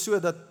storie so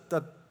dat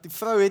die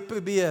vrou het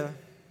probeer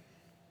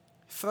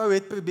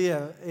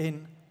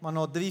maar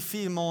na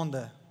 3-4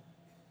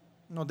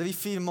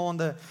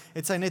 maande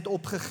het sy net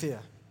opgegee.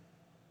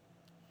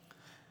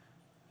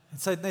 En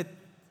sy het net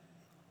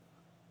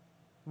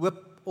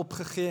hoop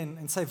opgegee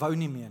en sy wou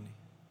nie meer nie.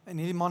 En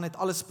hierdie man het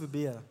alles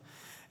probeer.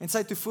 En sy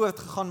het toe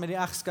voortgegaan met die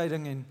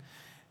egskeiding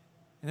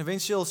En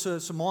eventueel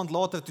so maand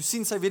later, toe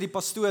sien sy weer die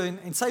pastoor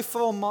en sy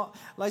vra hom, maar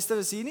luister,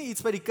 is hier nie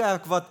iets by die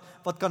kerk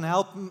wat kan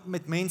help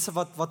met mense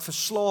wat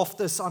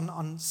verslaafd is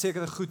aan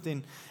sekere goed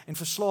en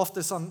verslaafd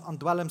is aan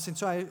dwelms en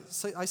so,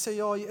 hy sê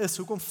ja, hy is,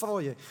 hoekom vra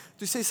jy?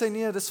 Toe sê sy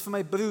nee, dis vir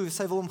my broer,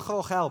 sy wil hom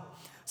graag help.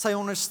 Sy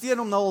ondersteun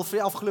hom nou al vir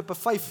die afgelope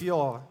 5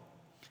 jaar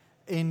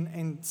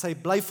en sy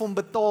bly vir hom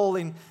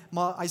betaal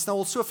maar hy's nou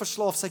al so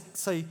verslaaf,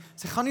 sy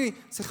gaan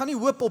nie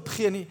hoop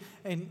opgee nie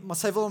maar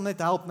sy wil hom net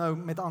help nou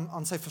met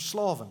aan sy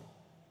verslawing.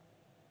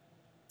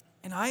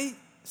 En hy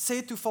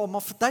sê toe vir hom,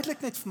 maar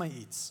verduidelik net vir my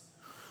iets.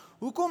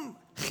 Hoekom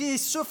gee jy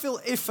soveel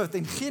effort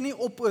en gee nie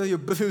op oor jou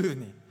broer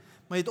nie,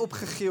 maar jy het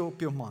opgegee op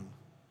jou man?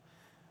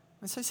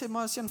 En sy sê,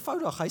 maar is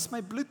eenvoudig, hy is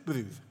my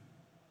bloedbroer.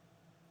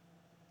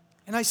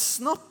 En hy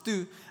snap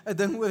toe 'n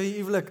ding oor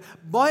die huwelik.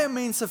 Baie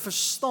mense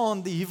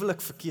verstaan die huwelik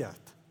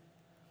verkeerd.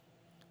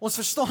 Ons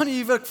verstaan die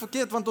huwelik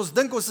verkeerd, want ons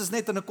dink ons is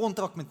net in 'n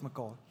kontrak met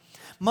mekaar.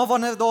 Maar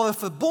wanneer daar 'n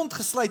verbond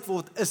gesluit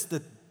word, is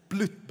dit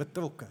bloed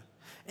betrokke.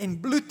 En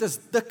bloed is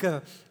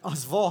dikker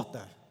as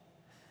water.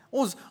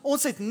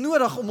 Ons het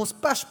nodig om ons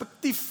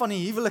perspektief van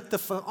die huwelik te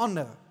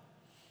verander.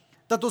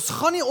 Dat ons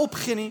gaan nie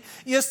opgee nie,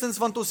 eerstens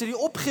want ons het die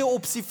opgee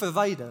opsie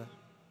verwyder.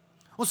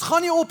 Ons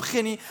gaan nie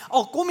opgee nie,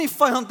 al kom die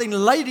vyand en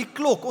lei die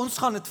klok, ons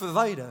gaan dit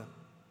verwyder.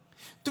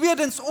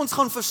 Tweedens, ons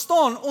gaan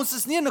verstaan, ons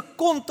is nie in 'n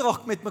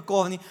kontrak met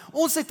mekaar nie,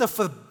 ons het 'n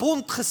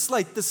verbond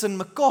gesluit tussen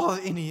mekaar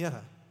en die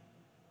Here.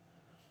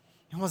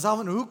 Ja, maar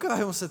Salman, hoe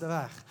kry ons dit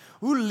reg?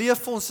 Hoe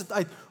leef ons dit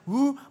uit?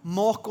 Hoe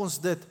maak ons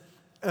dit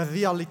 'n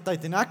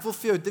realiteit? En ek wil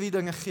vir jou 3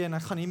 dinge gee en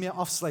ek gaan hiermee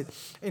afsluit.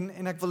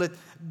 En ek wil dit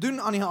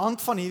doen aan die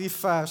hand van hierdie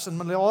vers in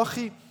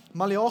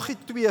Maleagi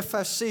 2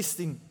 vers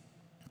 16.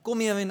 Kom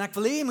hier en ek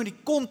wil hê jy moet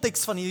die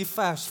konteks van hierdie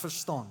vers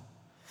verstaan.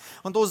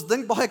 Want ons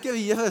dink baie keer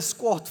die Here is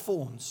kwaad vir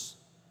ons.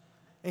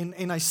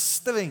 En hy's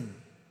streng.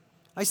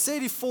 Hy sê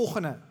die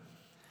volgende,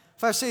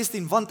 vers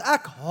 16, want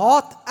ek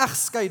haat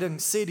egskeiding,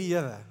 sê die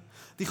Here,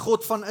 die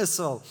God van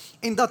Israel,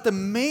 en dat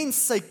 'n mens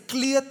sy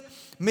kleed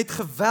met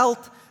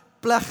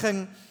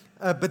geweldpleging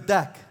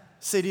bedek,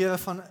 sê die Here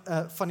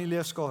van die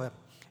leerskare.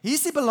 Hier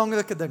is die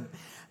belangrike ding,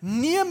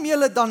 neem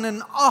julle dan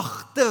in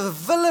ag ter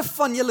wille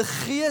van julle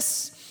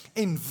gees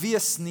en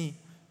wees nie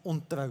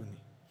ontrou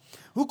nie.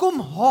 Hoekom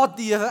haat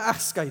die Here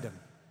egskeiding?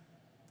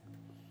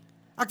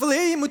 Ek wil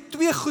hê jy moet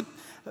 2 goed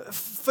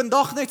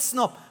vandag net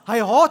snap. Hy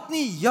haat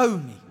nie jou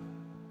nie.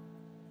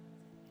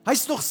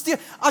 Hy's nog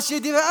steeds, as jy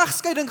deur 'n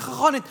egskeiding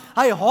gegaan het,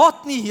 hy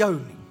haat nie jou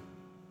nie.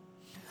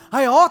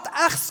 Hy haat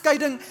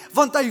egskeiding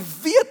want hy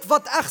weet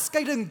wat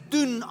egskeiding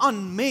doen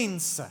aan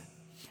mense.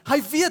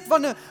 Hy weet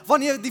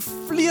wanneer die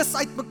vlees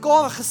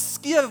uitmekaar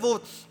geskeur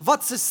word,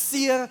 wat se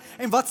seer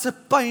en wat se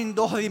pyn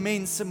daardie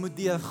mense moet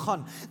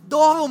deurgaan.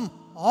 Daarom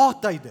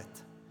haat hy dit.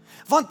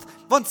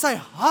 Want sy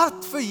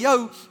hart vir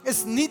jou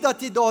is nie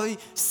dat jy daardie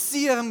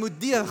seer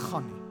moet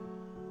deurgaan nie.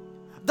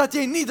 Dat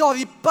jy nie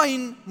daardie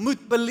pyn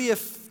moet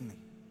beleef nie.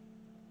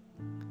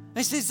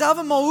 En sê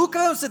self, maar hoe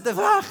kry ons dit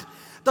reg?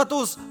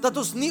 Dat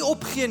ons nie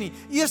opgee nie.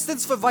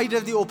 Eerstens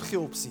verwyder die opgee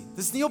opsie.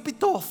 Dis nie op die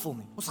tafel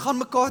nie. Ons gaan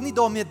mekaar nie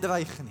daarmee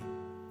dreig nie.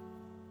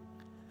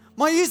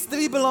 Maar hier is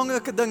 3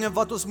 belangrike dinge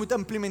wat ons moet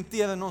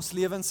implementeer in ons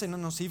lewens en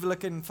in ons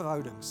huwelike en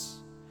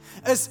verhoudings.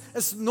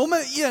 Is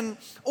nommer 1,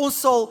 ons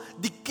sal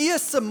die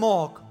keuse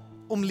maak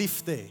om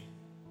lief te hê.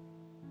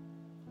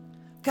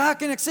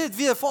 Kyk, en ek sê dit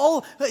weer,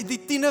 veral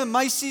die tiener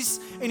meisies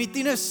en die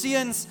tiener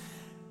seuns,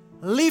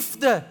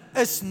 liefde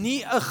is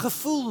nie 'n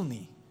gevoel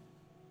nie.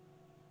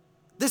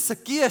 Dis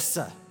 'n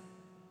keuse.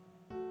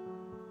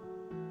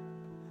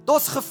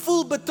 Daar's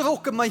gevoel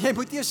betrokke, maar jy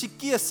moet eers die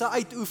keuse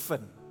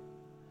uitoefen.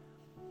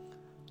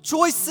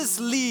 Choices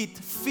lead,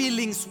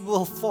 feelings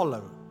will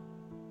follow.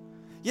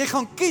 Jy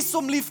gaan kies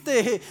om lief te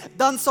hê,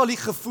 dan sal die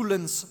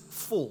gevoelens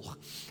volg.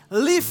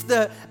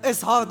 Liefde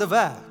is harde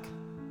werk.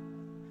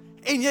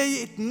 En jy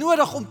het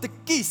nodig om te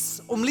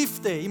kies om lief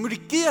te hê. Jy moet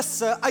die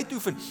keuse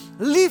uitoefen.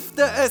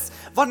 Liefde is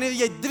wanneer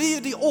jy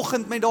 3:00 die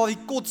oggend met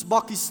daardie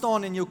kotsbakkie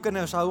staan en jou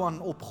kinders hou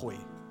aan opgooi.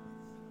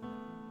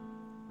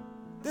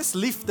 Dis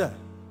liefde.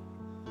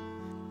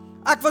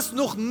 Ek was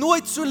nog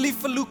nooit so lief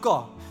vir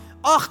Luka.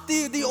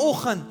 8:00 die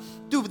oggend,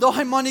 toe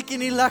daai mannetjie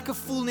nie lekker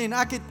voel nie en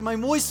ek het my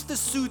mooiste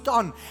suit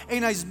aan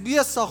en hy's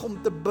besig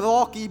om te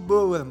braak hier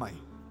bo oor my.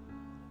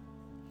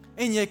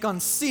 En jy kan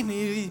sien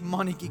hierdie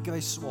mannetjie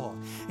kry swaar.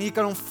 En jy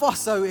kan hom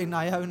vashou en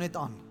hy hou net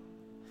aan.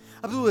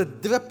 Ek bedoel,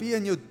 dit drup hier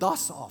in jou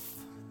das af.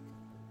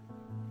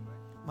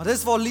 Maar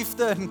dis waar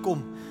liefde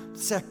inkom.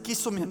 Sê ek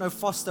kies om jou nou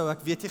vas te hou,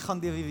 ek weet jy gaan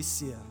deur hierdie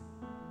see.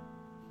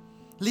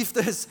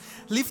 Liefde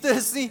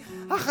is nie,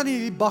 ek gaan nie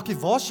hierdie bakkie,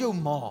 waar's jou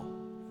ma?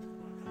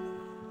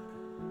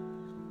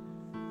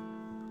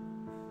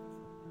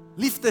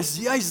 Liefde is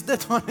juist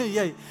dit wanneer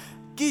jy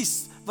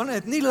kies,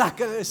 wanneer dit nie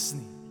lekker is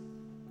nie.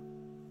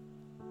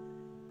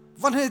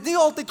 Wanneer dit nie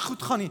altyd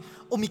goed gaan nie,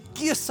 om die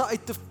keuse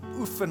uit te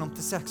oefen, om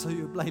te sê, ek sal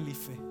jou bly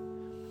lief hê.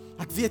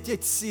 Ek weet jy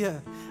het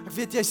seer, ek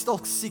weet jy is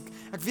dalk siek,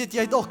 ek weet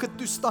jy het dalk 'n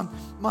toestand,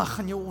 maar ek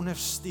gaan jou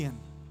ondersteun.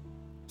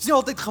 Dit is nie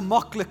altyd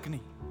gemaklik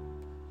nie,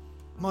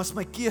 maar is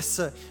my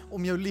keuse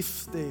om jou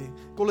lief te hê.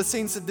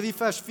 Kolossense 3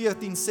 vers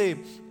 14 sê,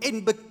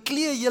 en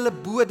beklee julle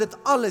bo dit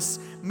alles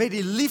met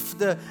die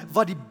liefde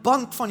wat die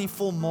band van die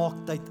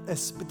volmaaktheid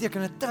is.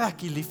 Beteken dit trek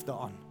die liefde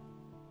aan.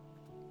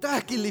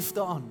 Trek die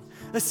liefde aan.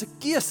 Dit is 'n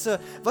keuse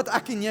wat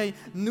ek en jy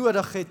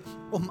nodig het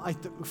om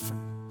uit te oefen.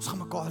 Ons gaan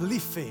mekaar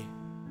lief hê.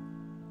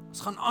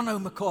 Ons gaan aanhou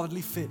mekaar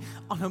lief hê,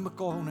 aanhou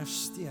mekaar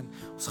ondersteun.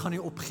 Ons gaan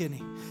nie opgee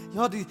nie.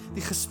 Ja,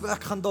 die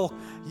gesprek gaan dalk,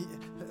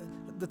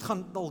 dit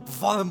gaan dalk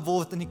warm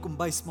word in die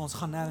kombuis, maar ons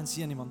gaan nêrens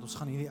heen nie, want ons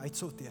gaan hierdie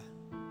uitsorteer.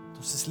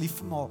 Ons is lief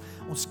vir maar,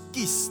 ons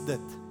kies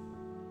dit.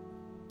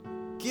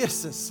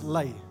 Keuses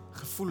lei,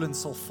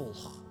 gevoelens sal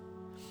volg.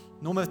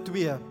 Nommer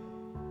 2,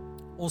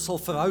 ons sal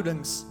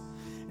verhoudings,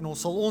 en ons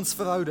sal ons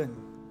verhouding,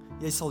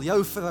 jy sal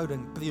jou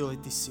verhouding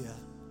prioritiseer.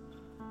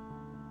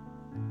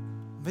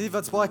 Weet jy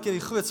wat is baie keer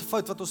die grootste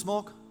fout wat ons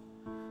maak?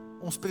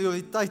 Ons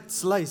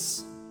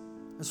prioriteitslys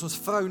is ons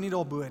vrou nie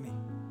daarbo nie.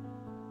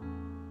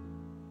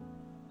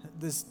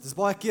 Dis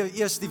baie keer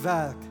eers die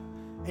werk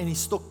en die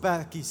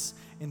stokpertjies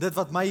en dit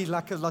wat my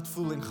lekker laat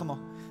voel en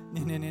gemaak.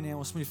 Nee,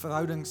 ons moet die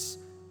verhoudings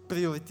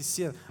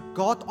prioritiseer.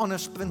 God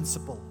honors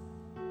principle.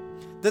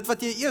 Dit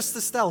wat jy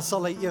eerste stel,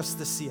 sal hy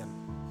eerste seën.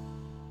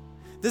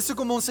 Dis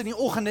hoekom ons in die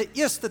oggende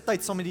eerste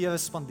tyd saam met die Here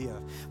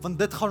spandeer, want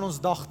dit gaan ons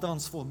dag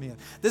transformeer.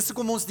 Dis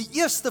hoekom ons die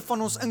eerste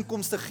van ons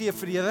inkomste gee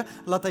vir die Here,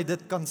 laat hy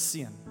dit kan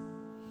seën.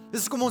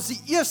 Dis hoekom ons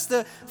die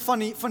eerste van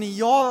die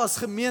jaar as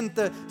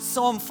gemeente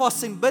saam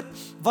vas en bid,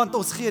 want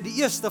ons gee die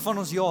eerste van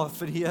ons jaar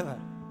vir die Here.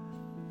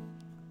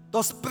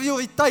 Daar's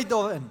prioriteit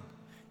daarin.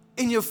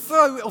 En jou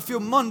vrou of jou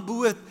man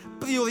behoort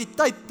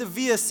prioriteit te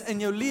wees in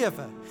jou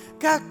lewe.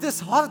 Kyk, dis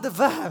harde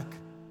werk.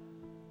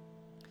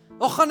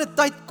 Daar gaan 'n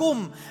tyd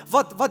kom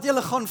wat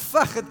julle gaan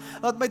veg het.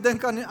 Laat my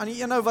dink aan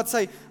die een ou wat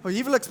sy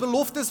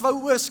huweliksbeloftes wou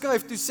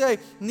oorskryf. Toe sê hy,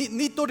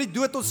 nie tot die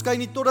dood ons skei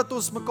nie, totdat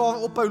ons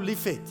mekaar ophou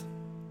lief het.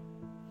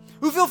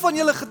 Hoeveel van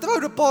julle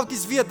getroude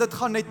paartjies weet, dit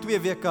gaan net 2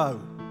 weke hou?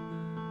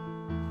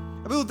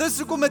 Ek bedoel, dis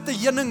hoekom dit 'n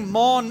heuning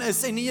maan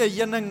is en nie 'n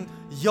heuning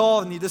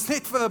jaar nie. Dis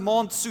net vir 'n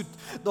maand soet.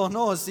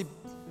 Daarna is die...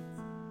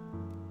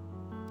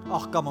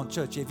 Ag, come on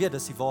church, jy weet,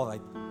 dis die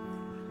waarheid.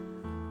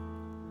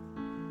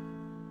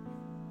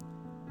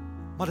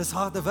 Maar dis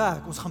harde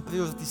werk, ons gaan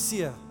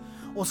prioritiseer.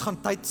 Ons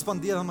gaan tyd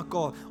spandeer aan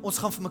mekaar. Ons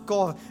gaan vir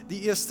mekaar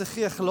die eerste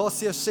gee.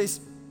 Galasiërs 6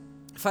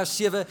 vers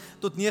 7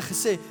 tot 9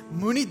 sê,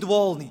 moenie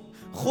dwaal nie.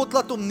 God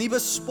laat hom nie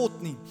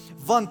bespot nie,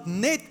 want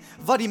net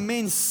wat die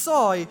mens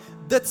saai,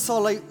 dit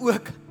sal hy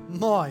ook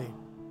maai.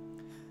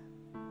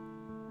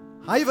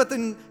 Hy wat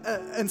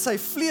in sy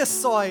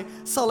vlees saai,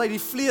 sal hy die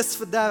vlees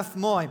verderf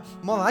maai,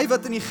 maar hy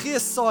wat in die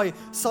gees saai,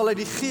 sal hy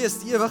die gees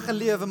die ewige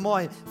lewe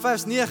maai.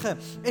 Vers 9,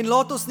 en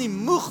laat ons nie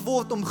moeg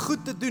word om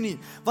goed te doen nie,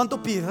 want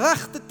op die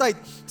regte tyd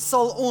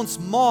sal ons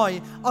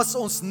maai as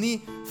ons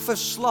nie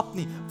verslap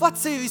nie. Wat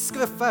sê die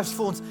skrifvers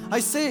vir ons? Hy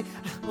sê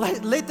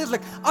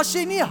letterlik, as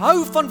jy nie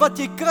hou van wat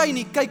jy kry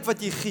nie, kyk wat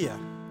jy gee.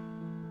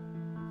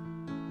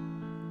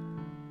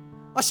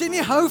 As jy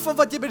nie hou van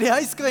wat jy by die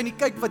huis kry nie,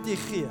 kyk wat jy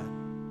gee.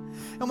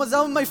 Ja, maar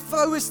selfs my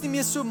vrou is nie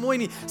meer so mooi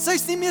nie. Sy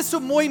is nie meer so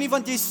mooi nie,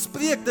 want jy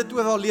spreek dit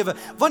oor haar lewe.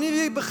 Wanneer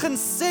jy begin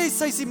sê,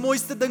 sy is die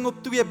mooiste ding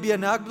op 2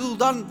 bene, ek bedoel,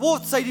 dan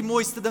word sy die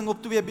mooiste ding op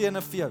 2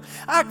 bene vir jou.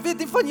 Ek weet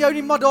nie van jou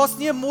nie, maar daar's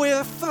nie 'n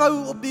mooier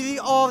vrou op hierdie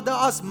aarde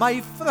as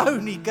my vrou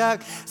nie,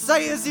 kerk. Sy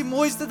is die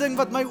mooiste ding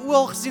wat my oë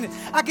al gesien het.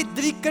 Ek het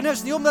 3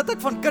 kinders, nie omdat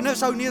ek van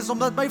kinders hou nie, is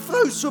omdat my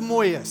vrou so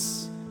mooi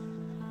is.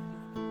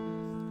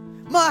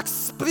 Maar ek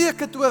spreek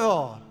dit oor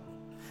haar.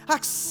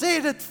 Ek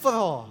sê dit vir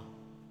haar.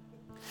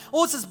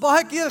 Ons is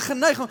baie keer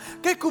geneig om,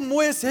 kyk hoe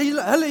mooi is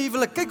hulle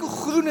huwelik, kyk hoe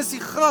groen is die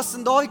gras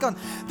aan daai kant.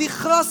 Die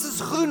gras is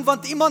groen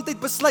want iemand het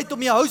besluit om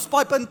die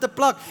housepipe in te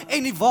plak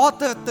en die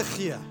water te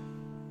gee.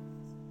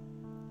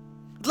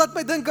 Dit laat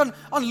my dink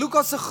aan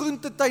Lukas se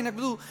groentetuin. Ek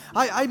bedoel,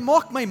 hy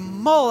maak my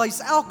mal.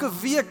 Hy's elke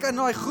week in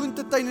daai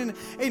groentetuin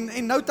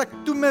en nou het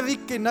ek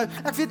toemeriek en nou,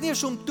 ek weet nie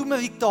eens om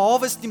toemeriek te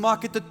harvest nie, maar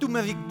ek het 'n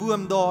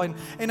toemeriekboom daar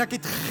en ek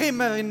het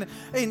gemmer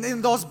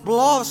en daar's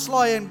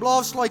blaarslaai en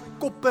blaarslaai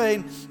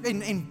koppe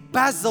en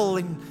basil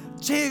en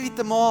cherry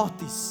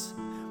tomaties.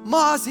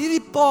 Maar as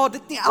hierdie pa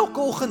dit nie elke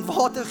oggend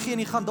water gee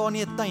nie, gaan daar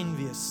nie 'n tuin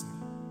wees nie.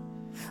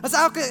 As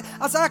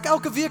ek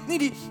elke week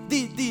nie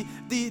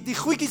die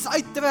goedjies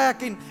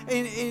uittrek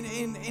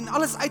en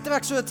alles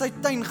uittrek sodat sy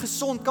tuin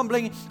gesond kan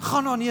bly,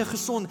 gaan daar nie 'n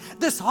gesond.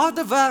 Dis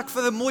harde werk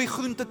vir 'n mooi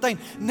groentetuin,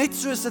 net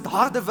soos dit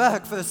harde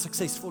werk vir 'n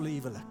suksesvolle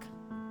huwelik.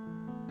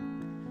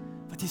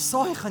 Wat jy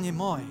saai, gaan jy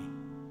maai.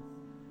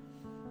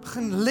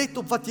 Begin let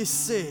op wat jy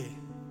sê.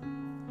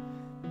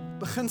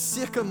 Begin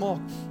seker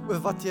maak oor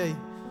wat jy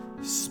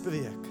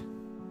spreek.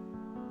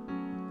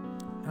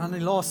 En dan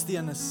die laaste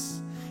een is,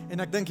 en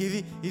ek dink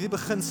hierdie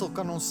beginsel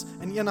kan ons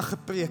in enige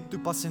preek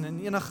toepas en in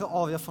enige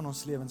area van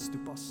ons lewens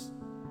toepas.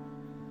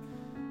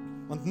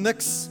 Want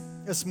niks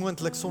is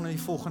moontlik sonder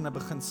die volgende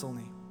beginsel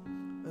nie.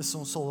 Is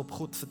ons sal op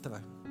God vertrou.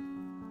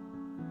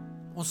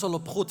 Ons sal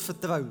op God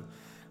vertrou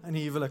in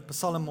die huwelik.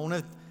 Psalm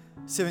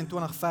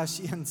 127 vers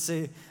 1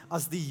 sê,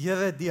 as die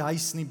Here die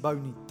huis nie bou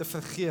nie, te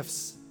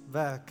vergeefs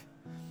werk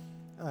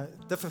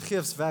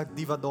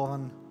die wat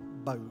daaraan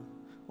bou.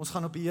 Ons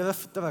gaan op die Here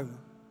vertrou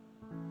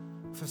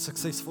vir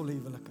suksesvolle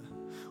huwelike.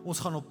 Ons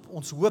gaan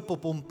ons hoop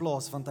op hom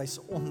plaas, want hy is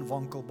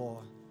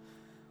onwankelbaar.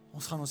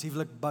 Ons gaan ons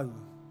huwelik bou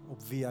op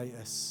wie hy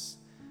is.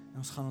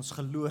 En ons gaan ons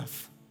geloof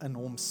in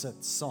hom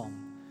sit, saam,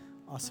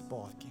 as 'n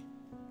paartjie.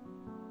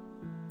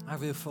 Ek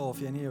wil vra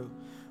of jy nie jou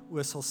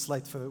oë sal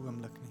sluit vir 'n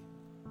oomblik nie.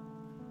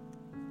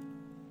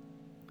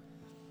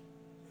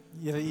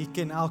 Here, U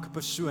ken elke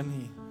persoon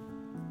hier.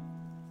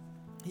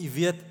 U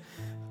weet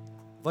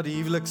wat die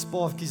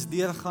huwelikspaartjies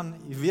deurgaan.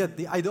 U weet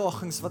die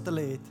uitdagings wat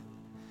hulle het.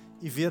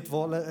 U weet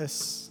waar hulle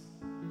is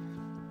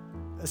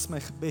my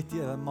gebed,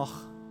 Here,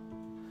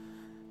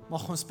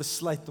 mag ons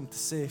besluit om te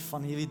sê,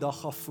 van hierdie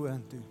dag af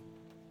vorentoe,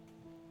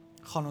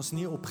 gaan ons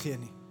nie opgee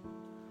nie.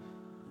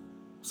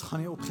 Ons gaan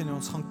nie opgee nie,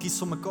 ons gaan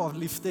kies om mekaar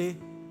lief te hê.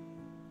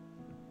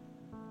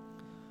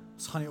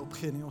 Ons gaan nie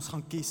opgee nie, ons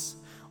gaan kies.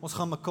 Ons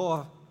gaan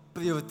mekaar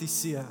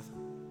prioritiseer.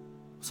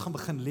 Ons gaan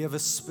begin lewe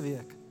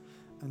spreek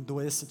in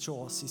dooie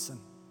situasies in.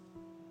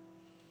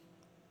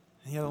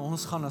 En Here,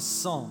 ons gaan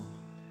as saam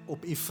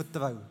op U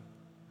vertrou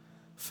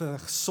vir 'n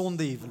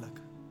gesonde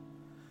huwelik,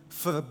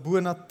 vir 'n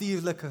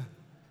bonatuurlike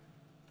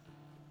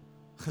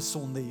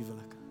gesonde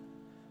huwelik,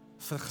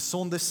 vir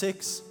gesonde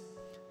seks,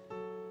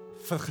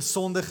 vir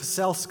gesonde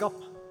geselskap,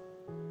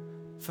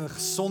 vir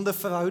gesonde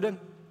verhouding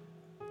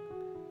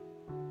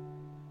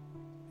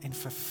en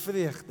vir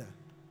vreugde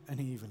in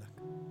die huwelik.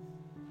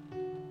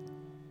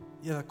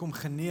 Here, kom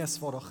genees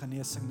waar daar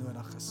genesing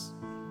nodig is.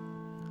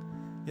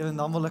 Here, en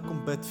dan wil ek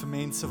kom bid vir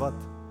mense wat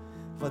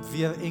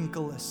weer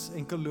enkel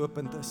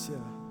lopend is,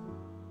 Here.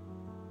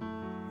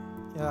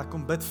 Here, ek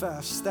kom bid vir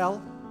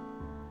herstel.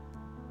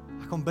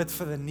 Ek kom bid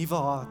vir 'n nuwe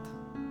hart.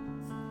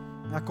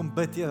 En ek kom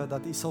bid, Here,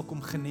 dat U sal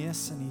kom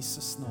genees in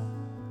Jesus naam.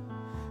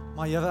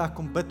 Maar Here, ek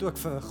kom bid ook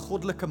vir 'n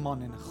goddelike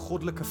man en 'n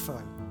goddelike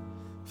vrou,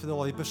 vir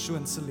daardie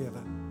persoon se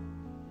lewe.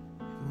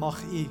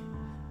 Mag U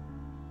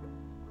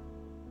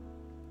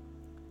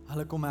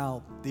hulle kom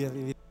help deur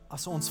U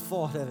as ons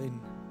Vader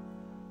en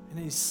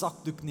die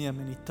sakdoek neem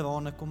en die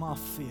trane kom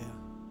afvee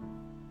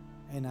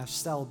en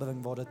herstel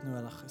bring waar dit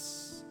nodig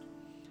is.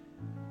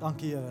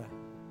 Dankie, Here,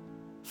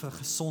 vir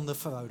gesonde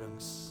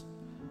verhoudings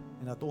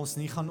en dat ons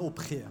nie gaan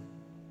opgee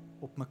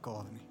op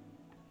mekaar nie.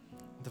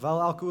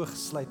 Terwyl elke oog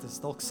gesluit is,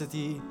 dalk sit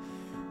jy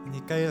en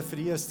jy kuier vir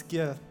die eerste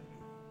keer.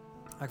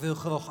 Ek wil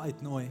graag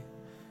uitnooi.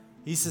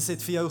 Jesus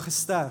het vir jou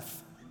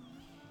gesterf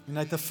en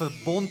hy het 'n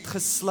verbond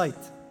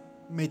gesluit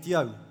met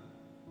jou.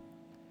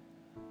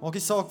 Maak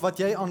nie saak wat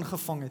jy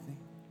aangevang het nie.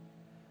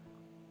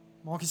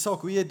 Maak nie saak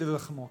hoe jy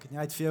droog gemaak het nie.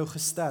 Hy het vir jou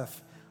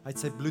gesterf. Hy het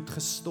sy bloed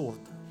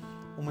gestort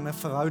om in 'n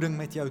verhouding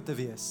met jou te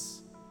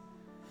wees.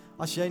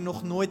 As jy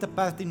nog nooit 'n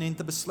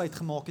pertinente besluit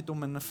gemaak het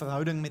om in 'n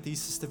verhouding met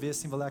Jesus te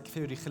wees nie, wil ek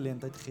vir jou die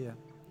geleentheid gee.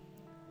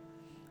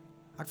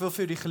 Ek wil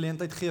vir jou die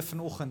geleentheid gee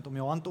vanoggend om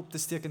jou hand op te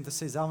steek en te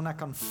sê, Selwyn,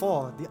 ek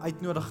aanvaar die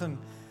uitnodiging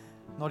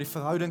na die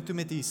verhouding toe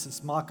met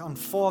Jesus, maar ek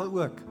aanvaar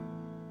ook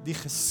die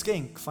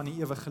geskenk van die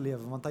ewige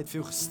lewe, want hy het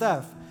vir jou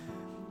gesterf.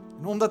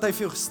 En omdat hy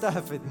vir jou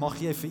gesterf het, mag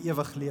jy vir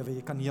ewig lewe,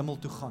 jy kan hemel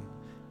toe gaan.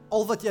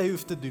 Al wat jy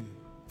hoef te doen,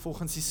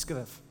 volgens die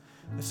skrif,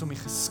 is om die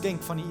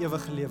geskenk van die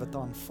ewige lewe te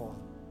aanvaar.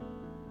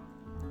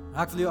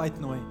 Ek wil jou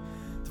uitnooi,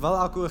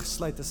 terwyl elke oog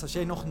gesluit is, as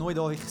jy nog nooit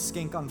daardie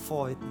geskenk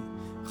aanvaar het nie,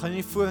 gaan jy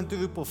nie vorentoe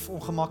roep of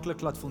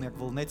ongemaklik laat voel nie, ek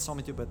wil net saam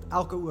met jou bid,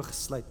 elke oog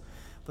gesluit,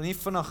 wil nie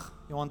vinnig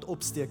jou hand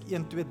opsteek,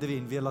 1, 2, 3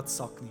 en weer laat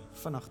sak nie,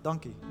 vinnig,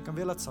 dankie, jy kan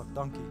weer laat sak,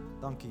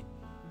 dankie,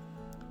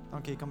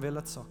 jy kan weer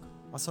laat sak,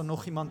 as daar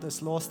nog iemand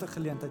is, laaste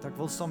geleentheid, ek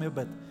wil saam met jou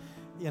bid,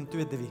 1,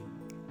 2, 3,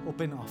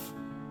 op en af,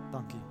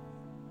 dankie,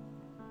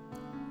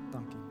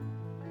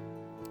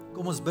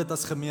 kom ons bid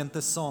as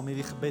gemeente saam,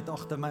 hierdie gebed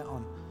agter my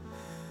aan.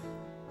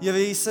 Here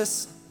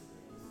Jesus,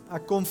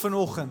 ek kom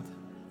vanoggend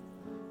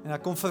en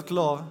ek kom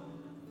verklaar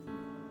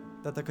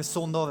dat ek 'n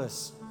sondaar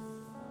is.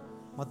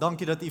 Maar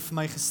dankie dat U vir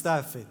my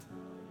gesterf het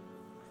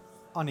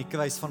aan die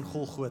kruis van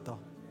Golgotha.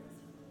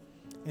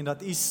 En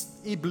dat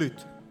U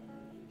bloed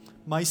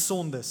my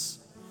sondes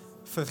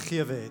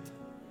vergewe het.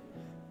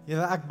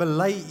 Here, ek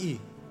bely U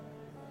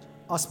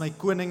as my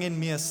koning en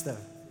meester.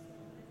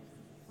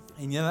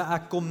 En Here,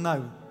 ek kom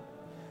nou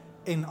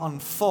en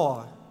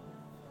aanvaar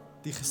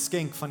die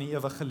geskenk van die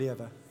ewige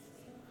lewe.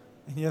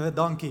 En Here,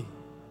 dankie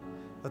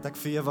dat ek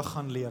vir ewig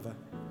gaan lewe.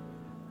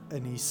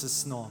 In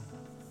Jesus naam.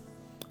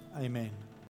 Amen.